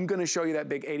 I'm gonna show you that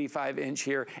big 85-inch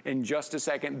here in just a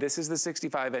second. This is the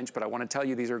 65-inch, but I wanna tell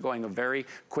you these are going very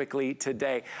quickly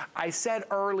today. I said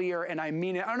earlier, and I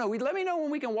mean it, I don't know, let me know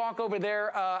when we can walk over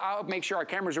there. I'll make sure our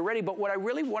cameras are ready, but what I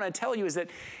really want to tell you is that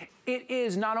it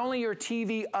is not only your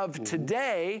TV of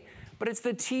today, but it's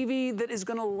the TV that is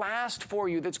gonna last for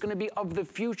you, that's gonna be of the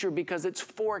future because it's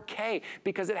 4K,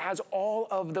 because it has all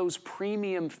of those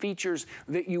premium features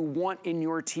that you want in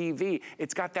your TV.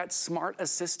 It's got that smart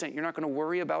assistant. You're not gonna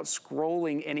worry about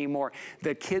scrolling anymore.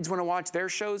 The kids wanna watch their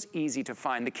shows, easy to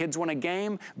find. The kids want a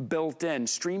game, built in.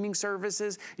 Streaming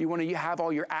services, you wanna have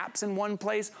all your apps in one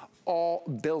place, all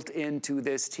built into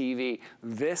this TV.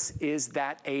 This is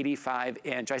that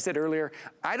 85-inch. I said earlier,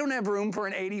 I don't have room for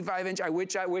an 85-inch. I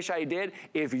wish I did.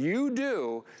 If you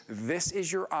do, this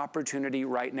is your opportunity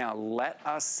right now. Let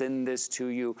us send this to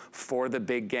you for the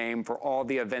big game, for all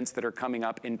the events that are coming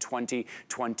up in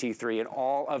 2023 and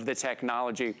all of the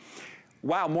technology.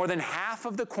 Wow, more than half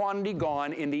of the quantity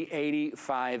gone in the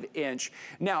 85-inch.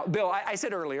 Now, Bill, I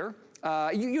said earlier,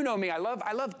 you know me, I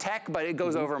love tech, but it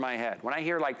goes over my head. When I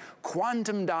hear like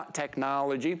quantum dot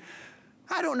technology,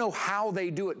 I don't know how they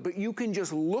do it, but you can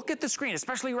just look at the screen,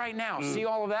 especially right now, see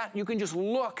all of that? You can just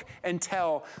look and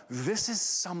tell this is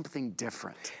something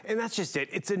different. And that's just it.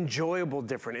 It's enjoyable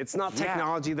different. It's not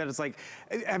technology that it's like,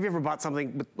 have you ever bought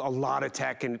something with a lot of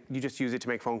tech and you just use it to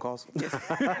make phone calls? or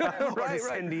to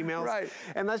send emails? Right.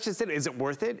 And that's just it. Is it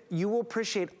worth it? You will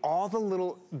appreciate all the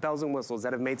little bells and whistles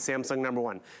that have made Samsung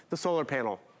 #1. The solar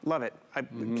panel. Love it. I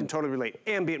can totally relate.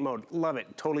 Ambient mode, love it.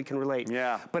 Totally can relate.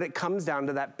 Yeah. But it comes down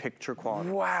to that picture quality.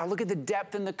 Wow, look at the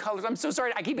depth and the colors. I'm so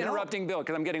sorry. I keep interrupting Bill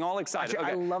because I'm getting all excited.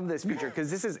 Actually, I love this feature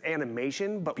because this is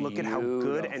animation, but look at how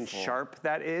good and sharp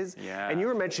that is. Yeah. And you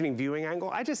were mentioning viewing angle.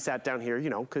 I just sat down here,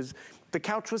 you know, because the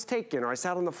couch was taken or I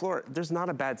sat on the floor. There's not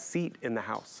a bad seat in the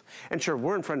house. And sure,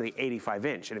 we're in front of the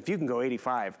 85-inch. And if you can go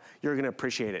 85, you're going to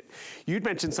appreciate it. You'd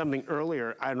mentioned something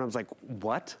earlier, and I was like,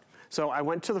 what? So I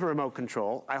went to the remote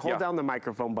control. I hold down the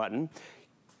microphone button.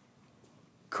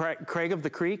 Craig of the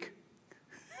Creek?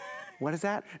 What is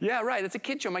that? Yeah, right. It's a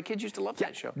kid show. My kids used to love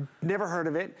that show. Never heard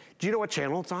of it. Do you know what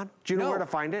channel it's on? Do you know where to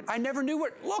find it? I never knew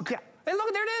where. Look. Yeah. Hey,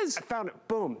 look, there it is. I found it,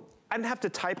 boom. I didn't have to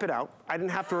type it out. I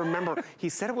didn't have to remember. He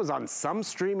said it was on some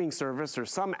streaming service or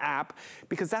some app,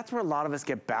 because that's where a lot of us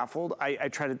get baffled. I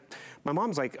try to, my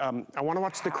mom's like, I want to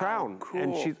watch The Crown. Cool.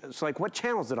 And she's like, what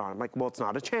channel is it on? I'm like, well, it's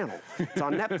not a channel. It's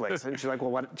on Netflix. And she's like,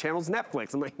 well, what channel's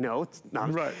Netflix? I'm like, no, it's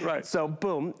not. Right. So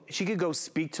boom, she could go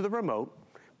speak to the remote.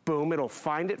 Boom, it'll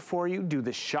find it for you, do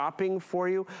the shopping for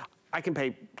you. I can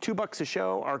pay $2 a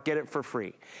show or get it for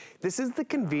free. This is the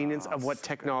convenience of what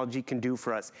technology can do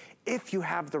for us if you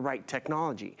have the right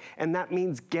technology. And that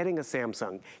means getting a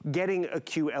Samsung, getting a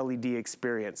QLED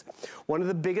experience. One of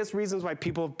the biggest reasons why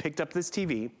people have picked up this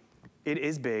TV, it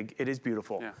is big, it is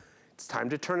beautiful. Yeah. It's time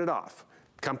to turn it off.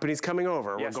 Company's coming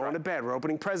over, we're going to bed, we're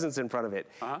opening presents in front of it.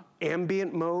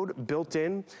 Ambient mode built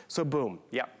in, so boom.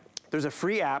 There's a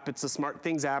free app, it's the Smart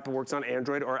Things app, it works on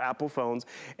Android or Apple phones,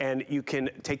 and you can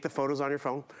take the photos on your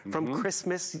phone from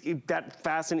Christmas, that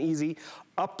fast and easy,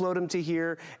 upload them to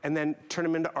here, and then turn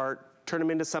them into art, turn them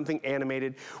into something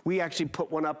animated. We actually put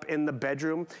one up in the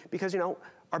bedroom, because, you know,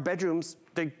 our bedrooms,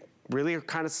 they really are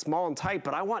kind of small and tight,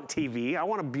 but I want TV, I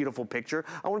want a beautiful picture,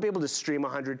 I want to be able to stream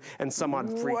 100 and some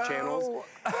odd free channels.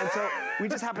 And so we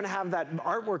just happen to have that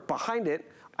artwork behind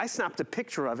it. I snapped a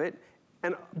picture of it,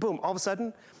 and boom, all of a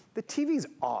sudden, the TV's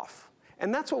off.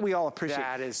 And that's what we all appreciate.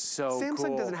 That is so Samsung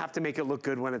cool. doesn't have to make it look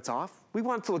good when it's off. We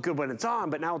want it to look good when it's on,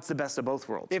 but now it's the best of both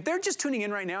worlds. If they're just tuning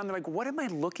in right now and they're like, what am I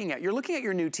looking at? You're looking at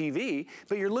your new TV,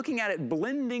 but you're looking at it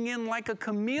blending in like a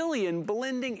chameleon,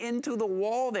 blending into the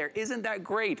wall there. Isn't that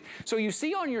great? So you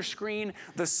see on your screen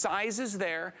the sizes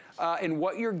there and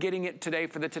what you're getting it today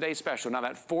for the Today Special. Now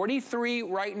that 43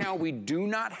 right now, we do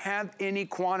not have any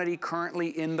quantity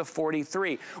currently in the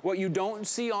 43. What you don't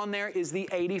see on there is the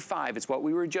 85. It's what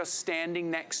we were just standing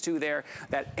next to there.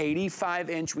 That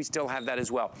 85-inch, we still have that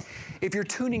as well. If you're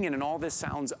tuning in and all this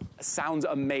sounds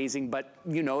amazing, but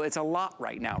you know, it's a lot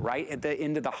right now, right? At the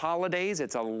end of the holidays,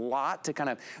 it's a lot to kind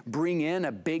of bring in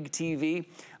a big TV.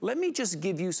 Let me just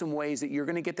give you some ways that you're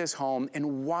gonna get this home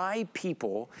and why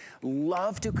people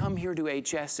love to come here to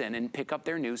HSN and pick up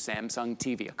their new Samsung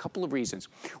TV. A couple of reasons.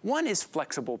 One is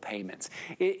flexible payments.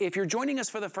 If you're joining us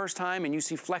for the first time and you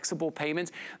see flexible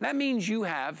payments, that means you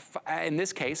have, in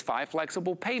this case, 5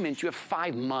 flexible payments. You have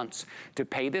 5 months to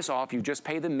pay this off. You just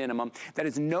pay the minimum. That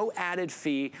is no added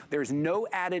fee. There's no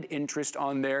added interest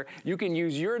on there. You can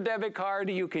use your debit card,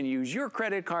 you can use your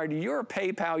credit card, your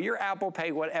PayPal, your Apple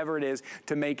Pay, whatever it is,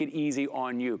 to make it easy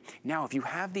on you. Now, if you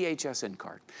have the HSN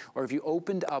card, or if you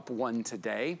opened up one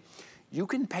today, you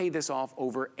can pay this off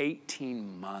over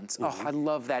 18 months. Oh, I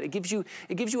love that. It gives you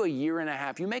a year and a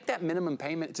half. You make that minimum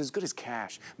payment, it's as good as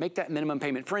cash. Make that minimum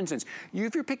payment. For instance,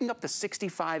 if you're picking up the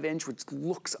 65-inch, which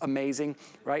looks amazing,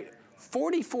 right?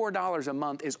 $44 a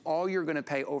month is all you're gonna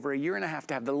pay over a year and a half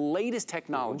to have the latest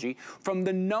technology from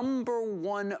the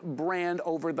 #1 brand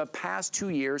over the past 2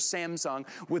 years, Samsung,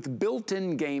 with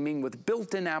built-in gaming, with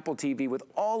built-in Apple TV, with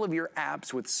all of your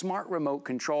apps, with smart remote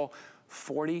control.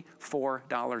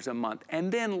 $44 a month.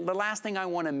 And then the last thing I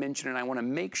wanna mention, and I wanna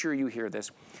make sure you hear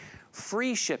this,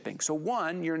 free shipping. So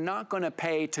one, you're not gonna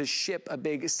pay to ship a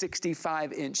big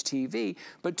 65-inch TV,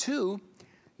 but two,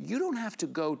 you don't have to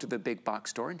go to the big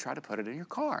box store and try to put it in your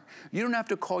car. You don't have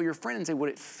to call your friend and say, would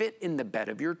it fit in the bed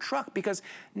of your truck? Because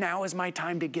now is my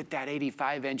time to get that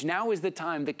 85-inch. Now is the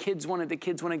time. The kids want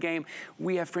a game.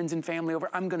 We have friends and family over.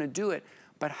 I'm gonna do it.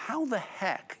 But how the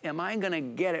heck am I gonna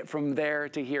get it from there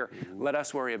to here? Let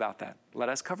us worry about that. Let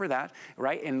us cover that,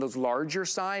 right? In those larger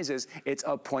sizes, it's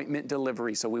appointment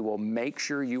delivery. So we will make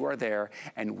sure you are there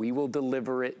and we will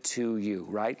deliver it to you,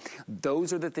 right?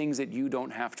 Those are the things that you don't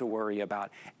have to worry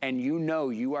about. And you know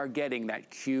you are getting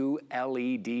that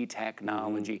QLED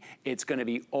technology. It's gonna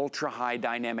be ultra high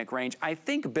dynamic range. I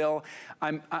think, Bill,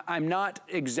 I'm not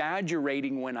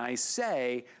exaggerating when I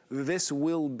say this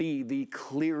will be the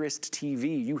clearest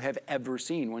TV you have ever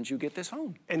seen once you get this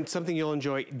home. And something you'll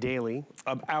enjoy daily,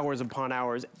 hours upon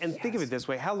hours. And think of it this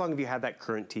way, how long have you had that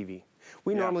current TV?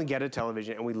 We normally get a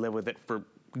television and we live with it for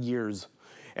years.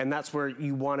 And that's where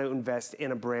you want to invest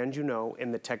in a brand you know,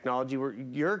 in the technology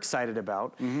you're excited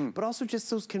about, but also just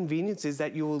those conveniences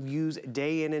that you will use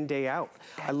day in and day out.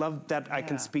 I love that I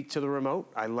can speak to the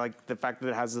remote. I like the fact that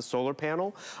it has the solar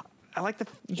panel. I like the,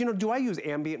 you know, do I use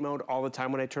ambient mode all the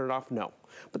time when I turn it off? No.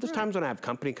 But there's times when I have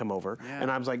company come over and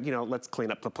I was like, you know, let's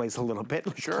clean up the place a little bit,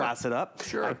 let's class it up.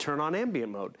 I turn on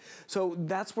ambient mode. So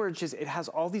that's where it has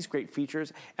all these great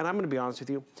features. And I'm gonna be honest with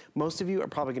you, most of you are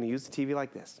probably gonna use the TV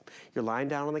like this. You're lying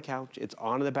down on the couch, it's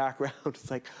on in the background,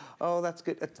 it's like, oh, that's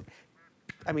good.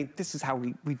 I mean, this is how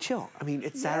we chill. I mean,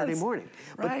 it's Saturday morning.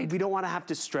 But we don't want to have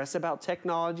to stress about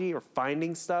technology or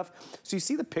finding stuff. So you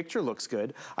see the picture looks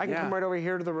good. I can come right over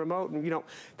here to the remote and, you know,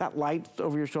 that light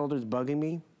over your shoulder is bugging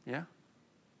me. Yeah.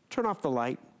 Turn off the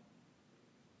light.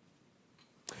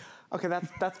 Okay,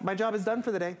 that's my job is done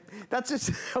for the day. That's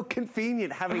just so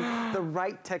convenient, having the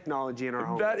right technology in our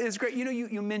homes. That is great. You know,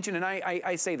 you mentioned, and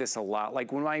I say this a lot,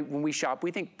 like when we shop,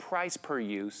 we think price per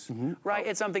use, right?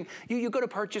 It's something, you go to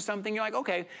purchase something, you're like,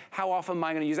 okay, how often am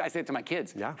I gonna use it? I say it to my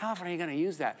kids, how often are you gonna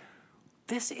use that?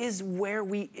 This is where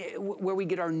we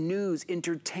get our news,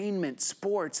 entertainment,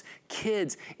 sports,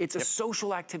 kids. It's a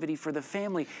social activity for the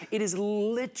family. It is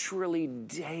literally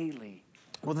daily.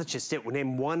 Well, that's just it. We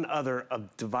name one other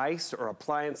device or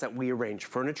appliance that we arrange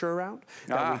furniture around,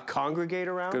 that we congregate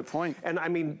around. Good point. And I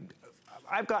mean,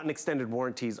 I've gotten extended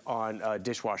warranties on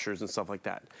dishwashers and stuff like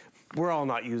that. We're all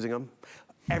not using them.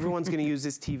 Everyone's gonna use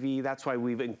this TV. That's why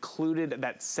we've included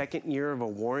that second year of a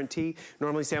warranty.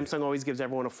 Normally Samsung always gives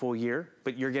everyone a full year,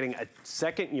 but you're getting a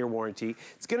second year warranty.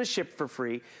 It's gonna ship for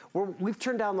free. We've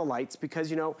turned down the lights because,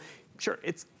 you know, sure,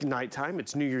 it's nighttime,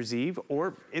 it's New Year's Eve,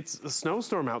 or it's a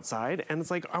snowstorm outside, and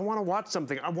it's like, I wanna watch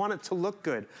something. I want it to look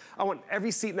good. I want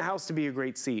every seat in the house to be a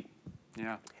great seat.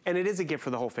 Yeah. And it is a gift for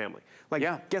the whole family.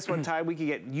 Like, guess what, Ty? We could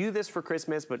get you this for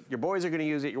Christmas, but your boys are gonna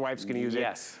use it, your wife's gonna use it.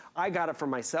 Yes. I got it for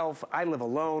myself. I live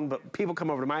alone, but people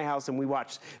come over to my house and we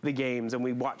watch the games and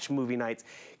we watch movie nights,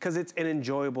 because it's an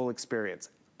enjoyable experience.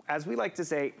 As we like to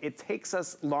say, it takes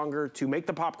us longer to make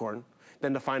the popcorn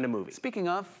than to find a movie. Speaking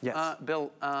of,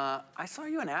 Bill, I saw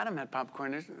you and Adam had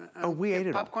popcorn. We ate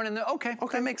it popcorn in there. Okay,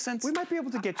 that makes sense. We might be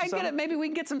able to get you some. I get it. Maybe we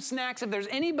can get some snacks if there's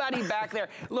anybody back there.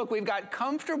 Look, we've got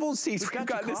comfortable seats. We've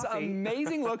got this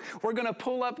amazing look. We're gonna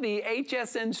pull up the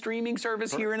HSN streaming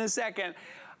service here in a second.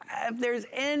 If there's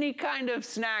any kind of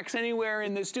snacks anywhere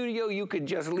in the studio, you could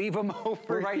just leave them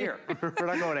over right here. We're not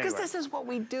going anywhere. Because this is what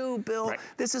we do, Bill.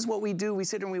 This is what we do. We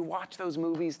sit and we watch those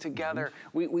movies together.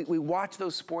 We watch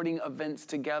those sporting events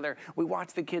together. We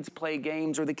watch the kids play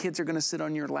games, or the kids are going to sit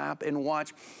on your lap and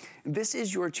watch. This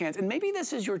is your chance. And maybe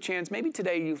this is your chance. Maybe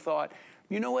today you thought,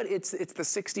 you know what, it's the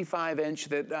 65-inch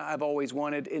that I've always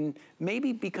wanted. And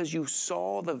maybe because you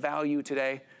saw the value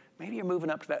today, maybe you're moving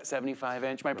up to that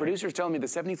 75-inch. My producer's telling me the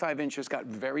 75-inch just got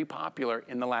very popular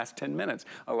in the last 10 minutes.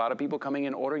 A lot of people coming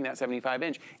in ordering that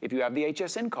 75-inch. If you have the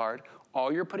HSN card,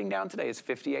 all you're putting down today is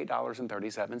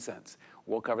 $58.37.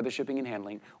 We'll cover the shipping and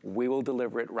handling. We will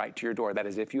deliver it right to your door. That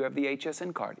is if you have the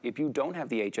HSN card. If you don't have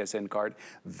the HSN card,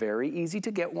 very easy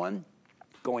to get one.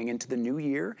 Going into the new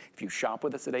year, if you shop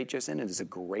with us at HSN, it is a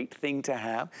great thing to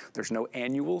have. There's no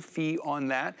annual fee on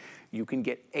that. You can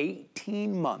get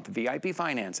 18-month VIP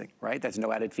financing, right? That's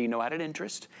no added fee, no added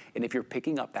interest. And if you're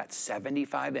picking up that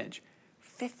 75-inch,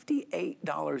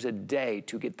 $58 a day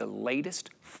to get the latest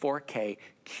 4K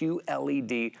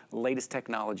QLED, latest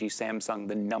technology, Samsung,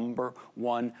 the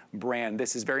 #1 brand.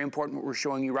 This is very important what we're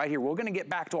showing you right here. We're gonna get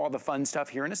back to all the fun stuff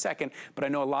here in a second, but I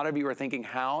know a lot of you are thinking,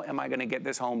 how am I gonna get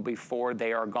this home before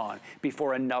they are gone,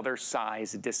 before another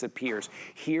size disappears?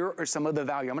 Here are some of the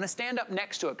value. I'm gonna stand up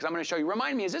next to it because I'm gonna show you.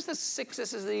 Remind me, is this the 6,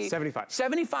 this is the?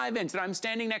 75-inch that I'm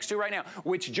standing next to right now,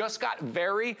 which just got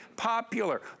very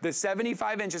popular. The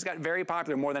 75-inch just got very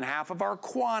popular. More than half of our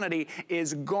quantity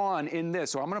is gone in this.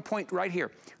 So I'm gonna point right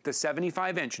here, the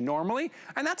 75-inch normally,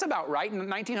 and that's about right,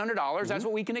 $1,900, that's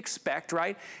what we can expect,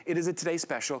 right? It is a today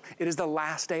special. It is the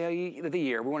last day of the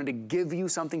year. We wanted to give you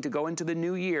something to go into the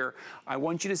new year. I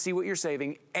want you to see what you're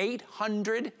saving.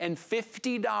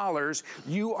 $850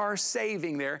 you are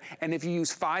saving there, and if you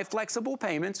use 5 flexible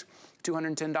payments,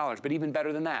 $210, but even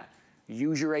better than that,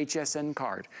 use your HSN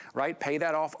card, right? Pay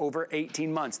that off over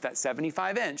 18 months. That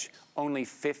 75-inch, only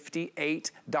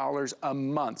 $58 a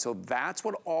month. So that's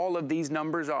what all of these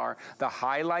numbers are. The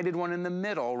highlighted one in the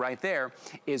middle right there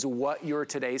is what your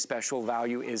today's special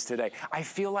value is today. I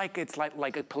feel like it's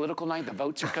like a political night. The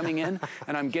votes are coming in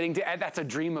and I'm getting to, that's a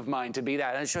dream of mine to be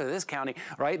that. And show this county,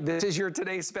 right? This is your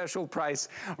today's special price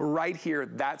right here.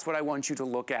 That's what I want you to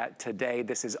look at today.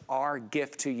 This is our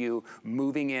gift to you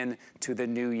moving in to the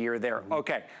new year there.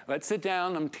 Okay, let's sit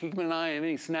down. I'm keeping an eye if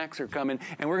any snacks are coming,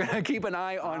 and we're gonna keep an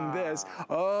eye on this.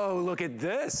 Oh, look at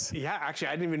this. Yeah, actually,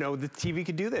 I didn't even know the TV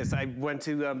could do this. I went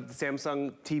to the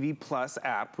Samsung TV Plus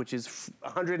app, which is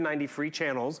 190 free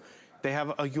channels. They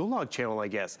have a Yule Log channel, I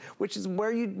guess, which is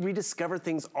where you rediscover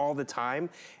things all the time.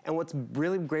 And what's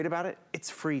really great about it,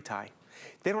 it's free, Ty.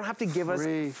 They don't have to give us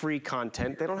free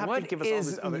content. They don't have to give us all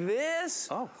this other... What is this?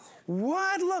 Oh.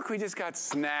 What? Look, we just got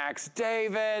snacks.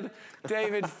 David,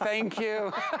 thank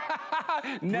you.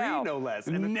 Now, no less.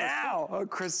 Now, a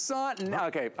croissant.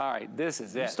 Okay, all right, this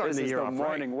is it. Starting the year off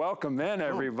morning. Right. Welcome in,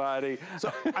 everybody.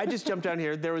 So I just jumped down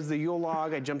here. There was the Yule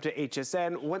log. I jumped to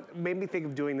HSN. What made me think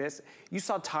of doing this? You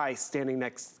saw Ty standing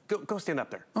next. Go stand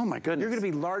up there. Oh, my goodness. You're going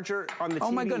to be larger on the TV.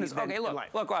 Oh, my goodness. Okay,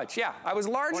 look, watch. Yeah, I was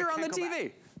larger on the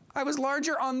TV. I was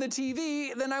larger on the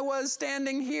TV than I was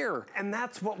standing here. And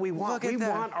that's what we want. We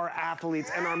want our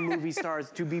athletes and our movie stars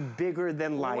to be bigger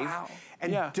than life. Wow.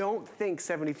 And don't think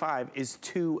 75 is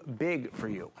too big for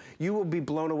you. You will be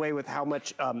blown away with how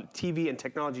much TV and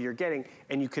technology you're getting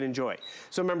and you can enjoy.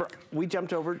 So remember, we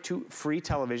jumped over to free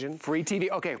television. Free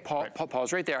TV. Okay,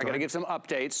 pause right there. I got to give some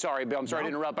updates. Sorry, Bill, I'm sorry to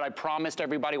interrupt, but I promised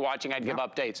everybody watching I'd give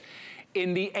updates.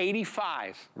 In the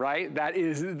 85, right?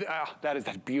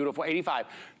 That's beautiful. 85,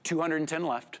 210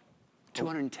 left.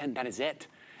 210, that is it.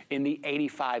 In the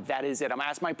 85, that is it. I'm gonna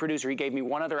ask my producer, he gave me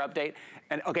one other update.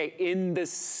 And okay, in the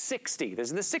 60, this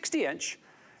is the 60 inch.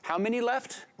 How many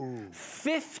left?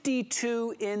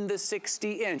 52 in the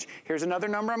 60 inch. Here's another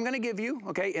number I'm gonna give you,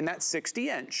 okay? In that 60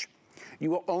 inch, you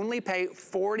will only pay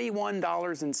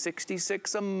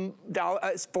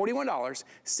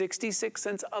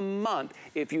 $41.66 a month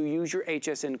if you use your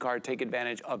HSN card. Take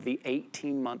advantage of the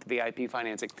 18-month VIP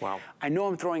financing. Wow. I know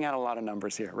I'm throwing out a lot of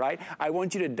numbers here, right? I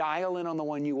want you to dial in on the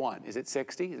one you want. Is it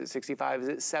 60? Is it 65? Is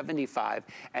it 75?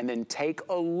 And then take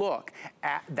a look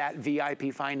at that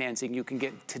VIP financing you can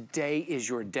get. Today is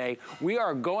your day. We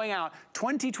are going out,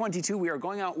 2022, we are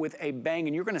going out with a bang,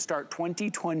 and you're going to start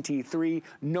 2023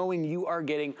 knowing you are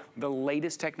getting the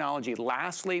latest technology.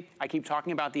 Lastly, I keep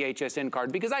talking about the HSN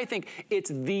card because I think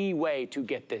it's the way to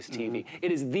get this TV.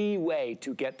 It is the way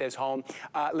to get this home.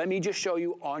 Let me just show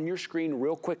you on your screen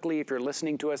real quickly if you're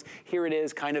listening to us. Here it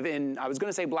is kind of in, I was going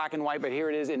to say black and white, but here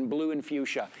it is in blue and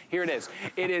fuchsia. Here it is.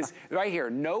 It is right here.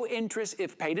 No interest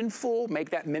if paid in full. Make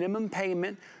that minimum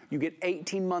payment. You get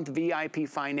 18-month VIP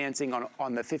financing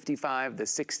on the 55, the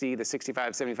 60, the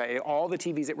 65, 75, all the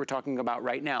TVs that we're talking about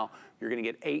right now. You're gonna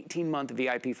get 18-month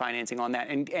VIP financing on that.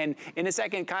 And in a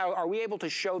second, Kyle, are we able to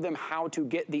show them how to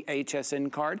get the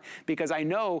HSN card? Because I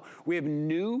know we have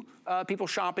new people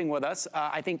shopping with us.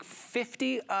 I think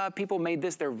 50 people made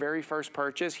this their very first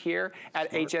purchase here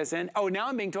at HSN. Oh, now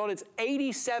I'm being told it's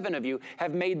 87 of you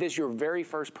have made this your very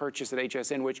first purchase at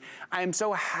HSN, which I am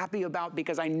so happy about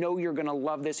because I know you're gonna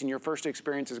love this and your first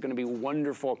experience is gonna be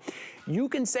wonderful. You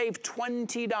can save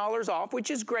 $20 off, which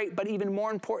is great, but even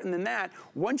more important than that,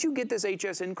 once you get this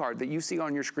HSN card that you see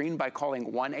on your screen by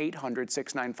calling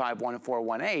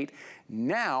 1-800-695-1418,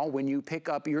 now when you pick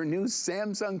up your new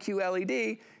Samsung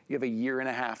QLED, you have a year and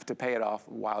a half to pay it off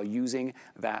while using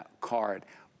that card.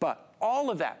 But all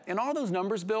of that, and all those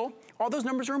numbers, Bill, all those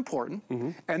numbers are important,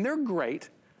 and they're great,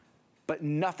 but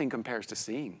nothing compares to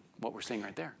seeing what we're seeing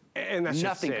right there. And that's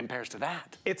nothing compares to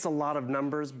that. It's a lot of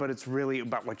numbers, but it's really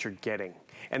about what you're getting.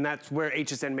 And that's where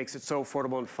HSN makes it so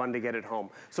affordable and fun to get it home.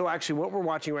 So actually what we're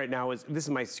watching right now is, this is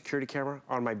my security camera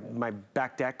on my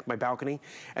back deck, my balcony.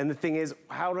 And the thing is,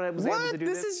 how did I was able to do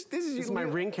this? This is my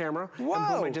Ring camera. Whoa. And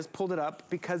boom, I just pulled it up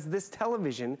because this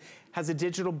television has a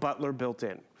digital butler built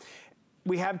in.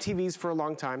 We have TVs for a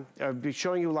long time. I'll be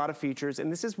showing you a lot of features,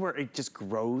 and this is where it just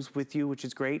grows with you, which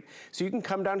is great. So you can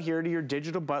come down here to your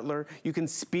digital butler. You can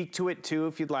speak to it too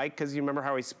if you'd like, because you remember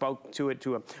how I spoke to it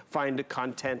to find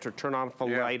content or turn off a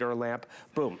light or a lamp.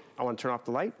 Boom, I want to turn off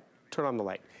the light, turn on the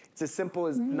light. It's as simple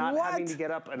as not having to get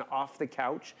up and off the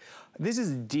couch. This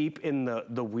is deep in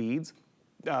the weeds.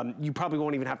 You probably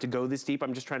won't even have to go this deep.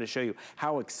 I'm just trying to show you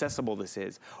how accessible this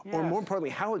is, or more importantly,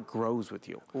 how it grows with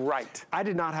you. Right. I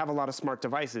did not have a lot of smart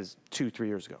devices 2-3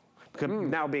 years ago. Because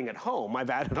now being at home, I've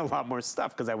added a lot more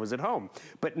stuff because I was at home.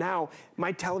 But now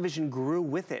my television grew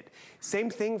with it. Same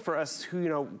thing for us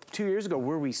who, 2 years ago,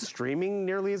 were we streaming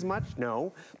nearly as much?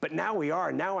 No. But now we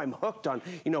are. Now I'm hooked on,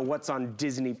 what's on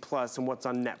Disney Plus and what's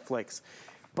on Netflix.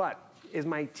 But is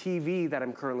my TV that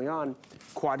I'm currently on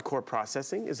quad-core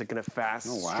processing? Is it gonna fast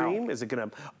stream? Is it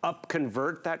gonna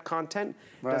up-convert that content?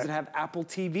 Does it have Apple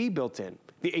TV built in?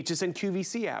 The HSN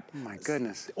QVC app. Oh my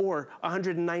goodness. Or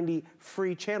 190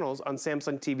 free channels on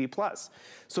Samsung TV Plus.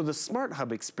 So the Smart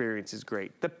Hub experience is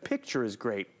great. The picture is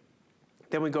great.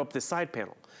 Then we go up the side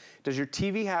panel. Does your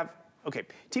TV have,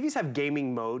 TVs have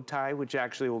gaming mode, Ty, which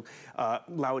actually will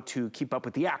allow it to keep up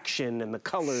with the action and the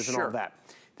colors and all of that.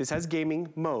 This has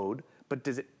gaming mode, but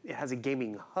it has a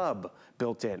gaming hub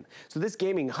built in. So this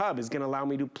gaming hub is gonna allow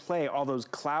me to play all those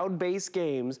cloud-based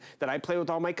games that I play with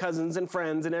all my cousins and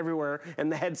friends and everywhere,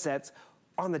 and the headsets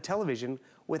on the television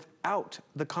without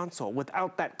the console,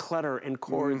 without that clutter and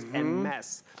cords and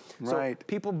mess. So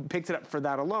people picked it up for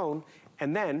that alone,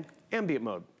 and then ambient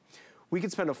mode. We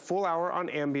could spend a full hour on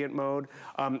ambient mode.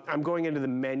 I'm going into the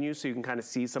menu so you can kind of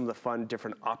see some of the fun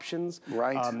different options.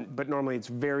 But normally it's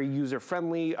very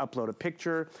user-friendly, upload a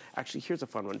picture. Actually, here's a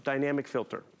fun one, dynamic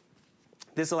filter.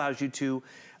 This allows you to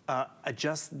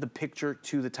adjust the picture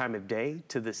to the time of day,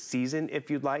 to the season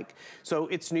if you'd like. So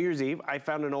it's New Year's Eve. I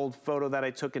found an old photo that I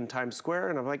took in Times Square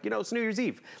and I'm like, you know, it's New Year's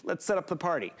Eve. Let's set up the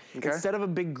party. Instead of a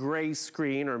big gray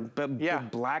screen or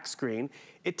big black screen,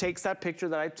 it takes that picture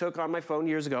that I took on my phone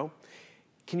years ago.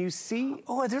 Can you see?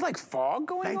 Oh, is there like fog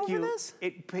going over this?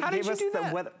 How did you do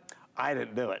that? Weather. I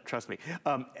didn't do it, trust me.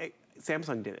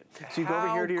 Samsung did it. So you go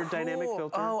over here to your dynamic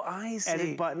filter. Oh, I see.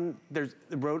 Edit button. There's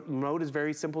the mode is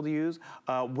very simple to use.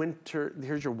 Winter.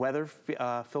 Here's your weather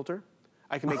filter.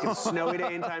 I can make it snowy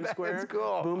day in Times Square. That's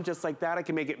cool. Boom, just like that. I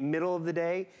can make it middle of the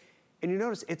day, and you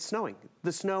notice it's snowing.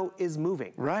 The snow is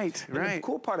moving. Right. And the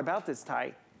cool part about this,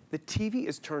 Ty, the TV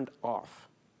is turned off.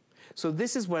 So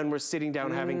this is when we're sitting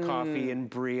down having coffee and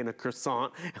brie and a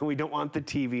croissant, and we don't want the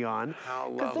TV on. How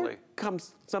lovely. There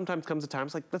sometimes comes a time,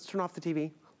 it's like, let's turn off the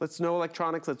TV. Let's no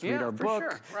electronics, let's read our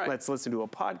book, let's listen to a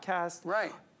podcast.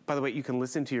 By the way, you can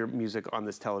listen to your music on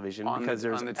this television because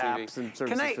there's apps and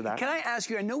services for that. Can I ask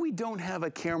you, I know we don't have a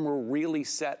camera really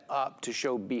set up to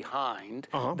show behind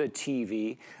the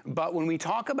TV, but when we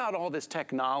talk about all this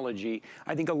technology,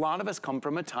 I think a lot of us come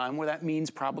from a time where that means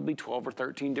probably 12 or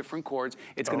 13 different cords.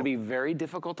 It's gonna be very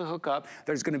difficult to hook up.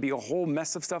 There's gonna be a whole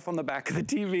mess of stuff on the back of the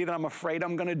TV that I'm afraid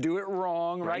I'm gonna do it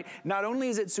wrong, right? Not only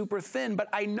is it super thin, but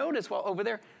I noticed, well, over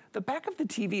there, the back of the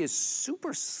TV is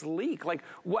super sleek. Like,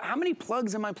 how many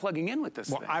plugs am I plugging in with this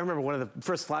thing? I remember one of the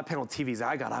first flat panel TVs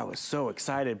I got, I was so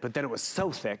excited, but then it was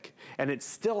so thick, and it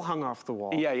still hung off the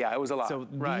wall. Yeah, it was a lot. So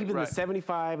even the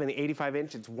 75 and the 85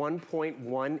 inch, it's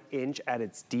 1.1 inch at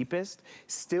its deepest,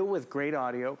 still with great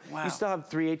audio. You still have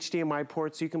 3 HDMI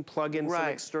ports, so you can plug in some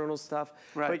external stuff.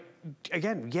 But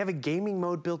again, you have a gaming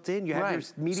mode built in. You have your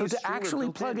media So to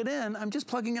actually plug it in, I'm just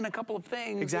plugging in a couple of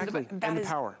things. Exactly, and the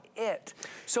power.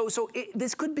 So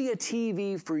this could be a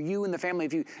TV for you and the family.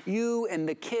 If you and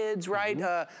the kids, right?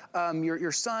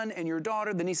 Your son and your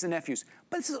daughter, the nieces and nephews.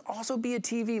 But this will also be a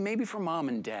TV maybe for mom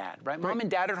and dad, right? Mom and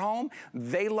dad at home,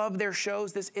 they love their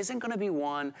shows. This isn't gonna be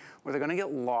one where they're gonna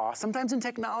get lost. Sometimes in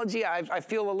technology, I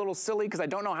feel a little silly because I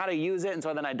don't know how to use it, and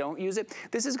so then I don't use it.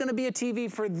 This is gonna be a TV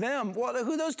for them. Well,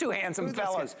 who are those two handsome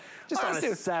fellas? Just on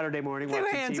a Saturday morning watching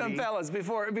TV. Two handsome fellas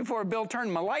before Bill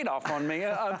turned my light off on me.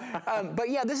 But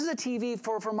yeah, this is a TV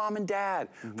for mom and dad,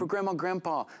 for grandma,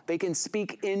 grandpa. They can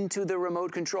speak into the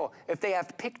remote control. If they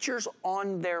have pictures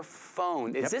on their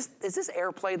phone, is this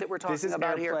AirPlay that we're talking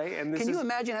about here? And can you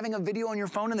imagine having a video on your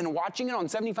phone and then watching it on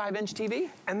 75-inch TV?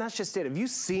 And that's just it. Have you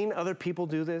seen other people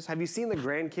do this? Have you seen the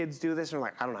grandkids do this? And they're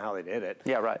like, I don't know how they did it.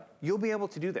 Yeah, right. You'll be able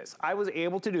to do this. I was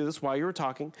able to do this while you were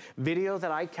talking. Video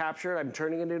that I captured, I'm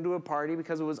turning it into a party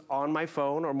because it was on my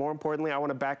phone, or more importantly, I want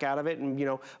to back out of it and, you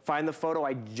know, find the photo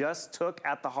I just took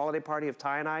at the holiday party of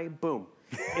Ty and I. Boom.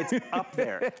 It's up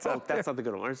there. That's not the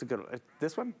good one. Where's the good one?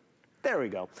 This one? There we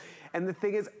go. And the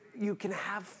thing is, you can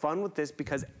have fun with this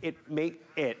because being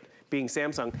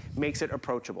Samsung, makes it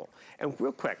approachable. And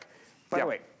real quick, by the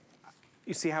way,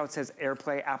 you see how it says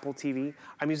AirPlay, Apple TV?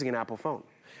 I'm using an Apple phone.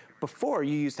 Before,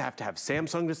 you used to have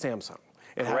Samsung to Samsung.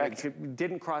 It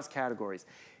didn't cross categories.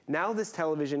 Now this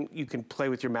television, you can play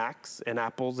with your Macs and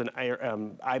Apples and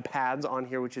iPads on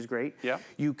here, which is great.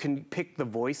 You can pick the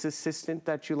voice assistant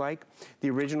that you like.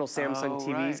 The original Samsung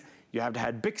TVs, you have to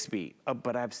have Bixby,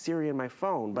 but I have Siri in my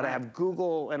phone, but I have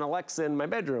Google and Alexa in my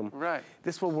bedroom.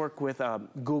 This will work with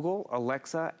Google,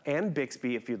 Alexa, and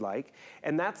Bixby if you'd like.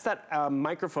 And that's that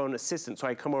microphone assistant. So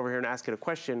I come over here and ask it a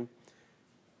question.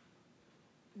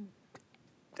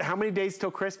 How many days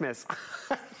till Christmas?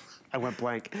 I went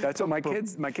blank. That's what my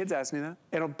kids asked me that.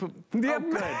 It'll put, oh,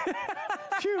 good.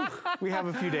 Phew, we have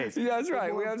a few days. Yeah, that's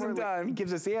right, we have some time. It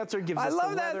gives us the answer, gives us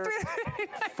the weather.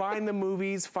 Find the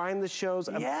movies, find the shows.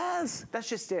 Yes. That's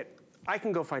just it. I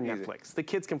can go find Netflix. The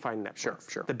kids can find Netflix.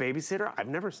 Sure. The babysitter, I've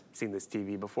never seen this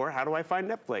TV before. How do I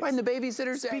find Netflix? And the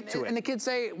babysitters, speak to it. And the kids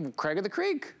say, Craig of the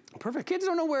Creek. Perfect. Kids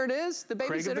don't know where it is, the babysitter.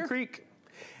 Craig of the Creek.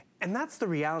 And that's the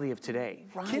reality of today.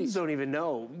 Kids don't even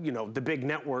know, the big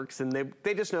networks, and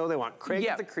they just know they want Craig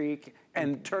of the Creek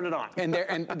and turn it on. And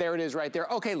there it is right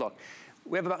there. Okay, look.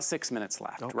 We have about 6 minutes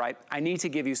left, right? I need to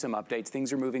give you some updates.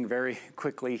 Things are moving very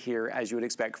quickly here, as you would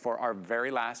expect, for our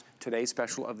very last Today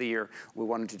Special of the year. We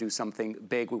wanted to do something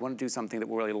big. We want to do something that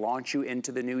will really launch you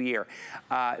into the new year.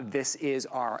 This is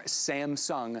our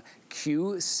Samsung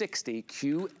Q60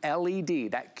 QLED.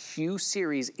 That Q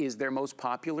series is their most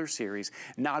popular series.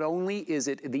 Not only is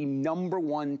it the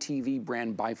 #1 TV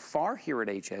brand by far here at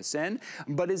HSN,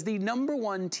 but is the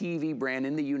 #1 TV brand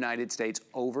in the United States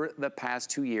over the past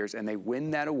 2 years, and they win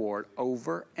that award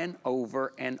over and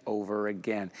over and over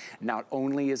again. Not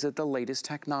only is it the latest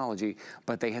technology,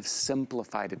 but they have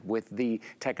simplified it with the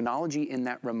technology in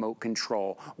that remote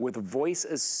control, with voice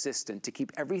assistant to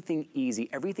keep everything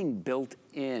easy, everything built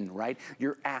in, right?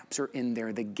 Your apps are in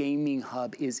there, the gaming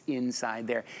hub is inside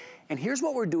there. And here's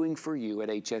what we're doing for you at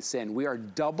HSN. We are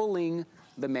doubling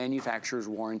the manufacturer's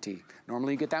warranty.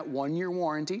 Normally you get that 1-year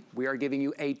warranty. We are giving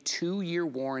you a 2-year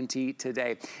warranty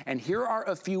today. And here are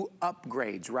a few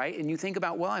upgrades, right? And you think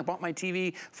about, well, I bought my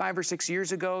TV 5 or 6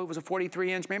 years ago. It was a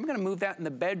 43-inch. Maybe I'm gonna move that in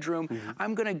the bedroom.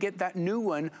 I'm gonna get that new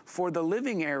one for the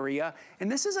living area.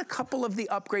 And this is a couple of the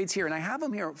upgrades here. And I have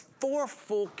them here, full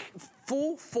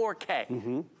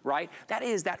 4K, right? That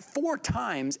is that 4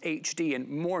 times HD, and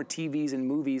more TVs and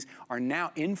movies are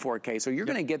now in 4K. So you're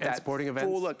gonna get that sporting events.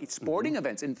 full look. Sporting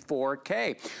events in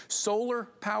 4K. Solar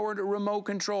powered remote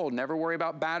control. Never worry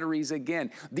about batteries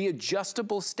again. The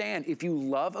adjustable stand. If you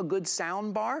love a good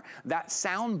sound bar, that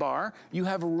sound bar, you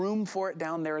have room for it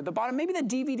down there at the bottom. Maybe the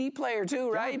DVD player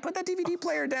too, right? You put that DVD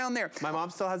player down there. My mom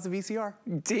still has the VCR.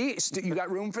 You got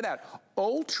room for that.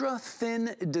 Ultra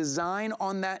thin design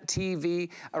on that TV,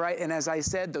 all right? And as I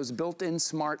said, those built-in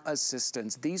smart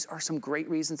assistants. These are some great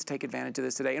reasons to take advantage of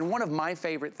this today. And one of my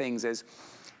favorite things is,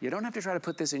 you don't have to try to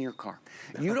put this in your car.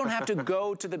 You don't have to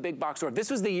go to the big box store. If this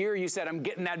was the year you said, I'm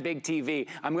getting that big TV,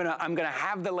 I'm gonna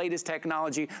have the latest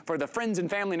technology for the friends and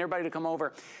family and everybody to come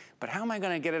over. But how am I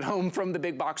gonna get it home from the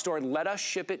big box store? Let us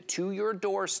ship it to your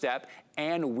doorstep,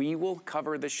 and we will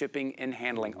cover the shipping and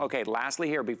handling. Okay, lastly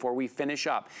here, before we finish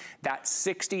up, that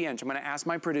 60-inch, I'm gonna ask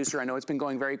my producer, I know it's been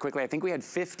going very quickly. I think we had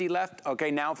 50 left. Okay,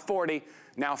 now 40.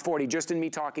 Now 40, just in me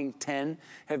talking, 10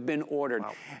 have been ordered.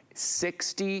 Wow.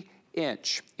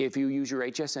 60-inch. If you use your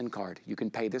HSN card, you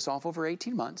can pay this off over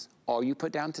 18 months. All you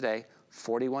put down today,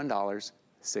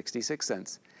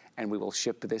 $41.66. And we will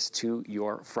ship this to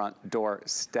your front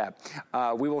doorstep.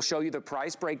 We will show you the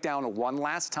price breakdown one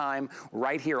last time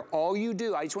right here. All you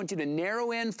do, I just want you to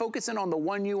narrow in, focus in on the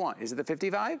one you want. Is it the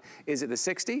 55? Is it the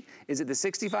 60? Is it the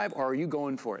 65? Or are you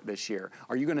going for it this year?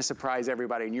 Are you gonna surprise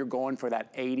everybody and you're going for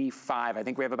that 85? I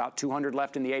think we have about 200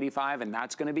 left in the 85, and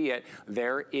that's gonna be it.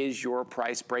 There is your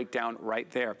price breakdown right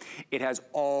there. It has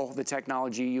all the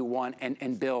technology you want.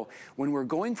 And Bill, when we're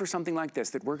going for something like this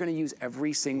that we're gonna use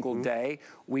every single day,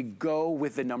 we go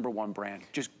with the #1 brand.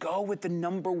 Just go with the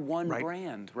 #1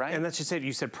 brand, right? And that's just it.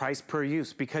 You said price per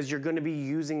use, because you're going to be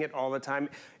using it all the time.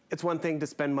 It's one thing to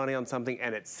spend money on something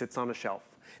and it sits on a shelf.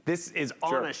 This is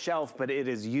on a shelf, but it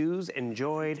is used,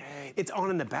 enjoyed. It's on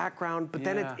in the background, but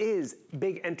then it is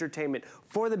big entertainment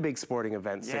for the big sporting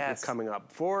events that are coming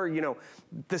up. For, you know,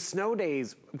 the snow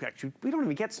days. Actually, we don't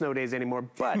even get snow days anymore,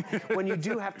 but when you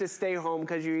do have to stay home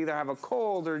because you either have a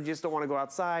cold or just don't want to go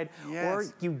outside, or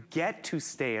you get to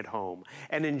stay at home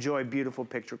and enjoy beautiful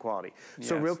picture quality.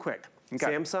 So real quick,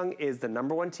 Samsung is the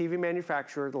 #1 TV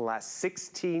manufacturer the last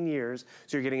 16 years,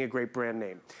 so you're getting a great brand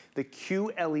name. The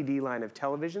QLED line of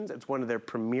televisions, it's one of their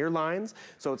premier lines,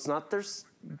 so it's not their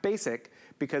basic,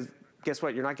 because guess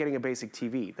what? You're not getting a basic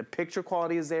TV. The picture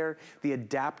quality is there. The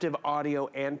adaptive audio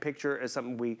and picture is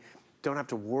something we don't have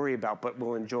to worry about, but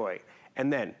we'll enjoy.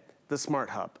 And then the Smart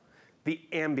Hub. The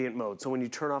ambient mode, so when you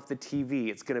turn off the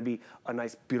TV, it's gonna be a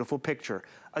nice, beautiful picture.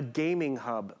 A gaming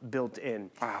hub built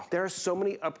in. Wow. There are so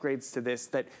many upgrades to this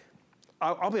that,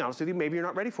 I'll be honest with you, maybe you're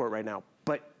not ready for it right now,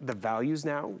 but the values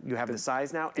now, you have the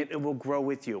size now, and it will grow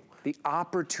with you. The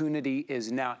opportunity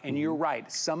is now, and you're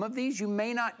right. Some of these you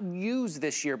may not use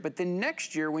this year, but then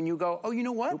next year when you go, oh, you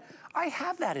know what? I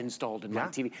have that installed in my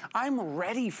TV. I'm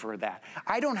ready for that.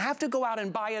 I don't have to go out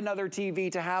and buy another TV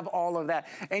to have all of that.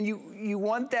 And you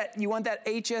want that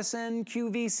HSN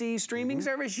QVC streaming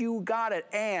service? You got it.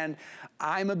 And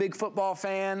I'm a big football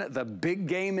fan. The big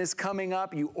game is coming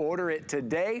up. You order it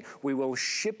today. We will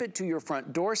ship it to your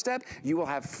front doorstep. You will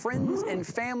have friends and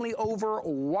family over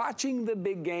watching the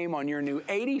big game on your new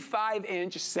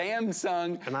 85-inch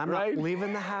Samsung. And I'm not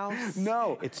leaving the house.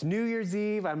 No. It's New Year's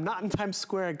Eve. I'm not in Times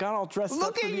Square. I got all dressed up.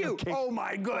 Look at you. Oh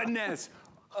my goodness.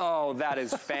 Oh, that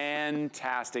is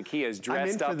fantastic. He is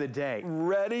dressed up. I'm in for the day.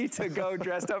 Ready to go,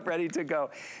 dressed up, ready to go.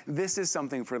 This is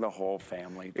something for the whole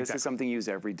family. This is something you use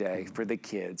every day for the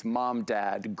kids, mom,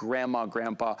 dad, grandma,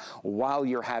 grandpa, while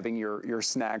you're having your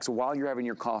snacks, while you're having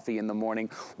your coffee in the morning,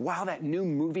 while that new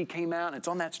movie came out, it's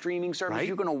on that streaming service, right?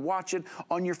 You're gonna watch it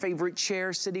on your favorite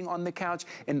chair, sitting on the couch,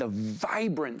 and the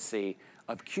vibrancy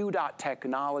of Q-Dot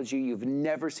technology. You've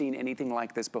never seen anything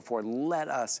like this before. Let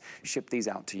us ship these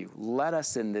out to you. Let us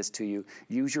send this to you.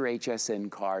 Use your HSN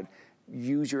card.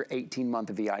 Use your 18-month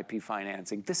VIP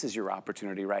financing. This is your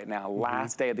opportunity right now.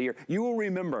 Last day of the year. You will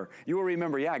remember.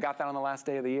 Yeah, I got that on the last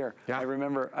day of the year. Yeah. I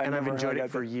remember. And I've enjoyed it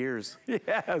for years.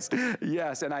 Yes,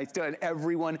 yes, and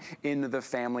everyone in the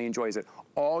family enjoys it.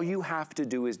 All you have to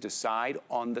do is decide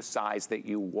on the size that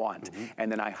you want. And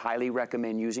then I highly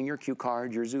recommend using your Q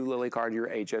card, your Zulily card, your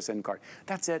HSN card.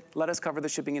 That's it. Let us cover the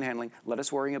shipping and handling. Let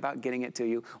us worry about getting it to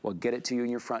you. We'll get it to you in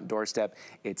your front doorstep.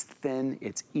 It's thin,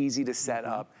 it's easy to set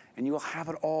up, and you will have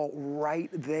it all right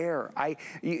there.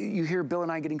 You hear Bill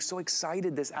and I getting so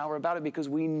excited this hour about it because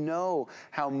we know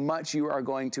how much you are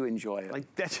going to enjoy it. Like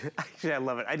actually, I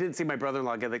love it. I didn't see my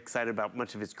brother-in-law get excited about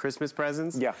much of his Christmas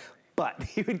presents. Yeah. But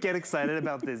he would get excited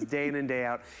about this day in and day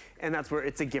out, and that's where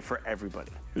it's a gift for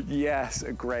everybody. Yes,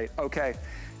 great. Okay,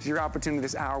 so your opportunity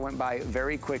this hour went by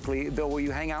very quickly. Bill, will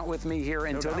you hang out with me here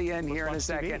until the end here in a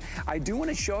second? I do want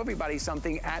to show everybody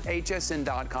something at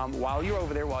hsn.com while you're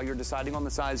over there, while you're deciding on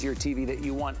the size of your TV that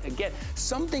you want to get.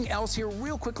 Something else here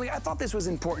real quickly. I thought this was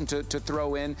important to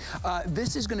throw in.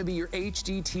 This is going to be your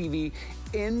HD TV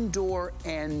indoor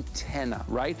antenna,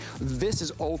 right? This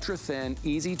is ultra thin,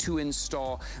 easy to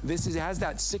install. This has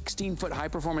that 16-foot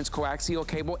high-performance coaxial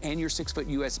cable and your 6-foot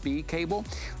USB cable.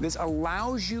 This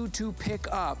allows you to pick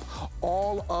up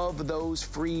all of those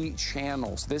free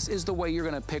channels. This is the way you're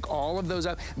gonna pick all of those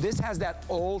up. This has that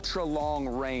ultra long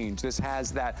range. This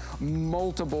has that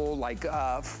multiple, like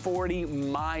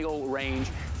 40-mile range.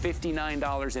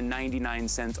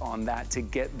 $59.99 on that to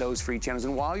get those free channels.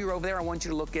 And while you're over there, I want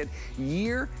you to look at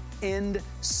year-end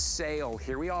sale.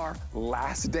 Here we are,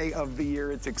 last day of the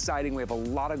year. It's exciting. We have a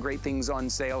lot of great things on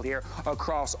sale here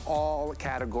across all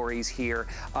categories here.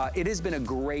 It has been a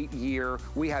great year.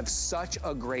 We have such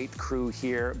a great crew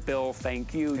here. Bill,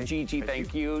 thank you. Gigi,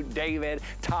 thank you. David,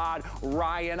 Todd,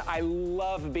 Ryan. I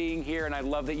love being here, and I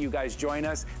love that you guys join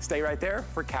us. Stay right there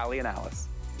for Callie and Alice.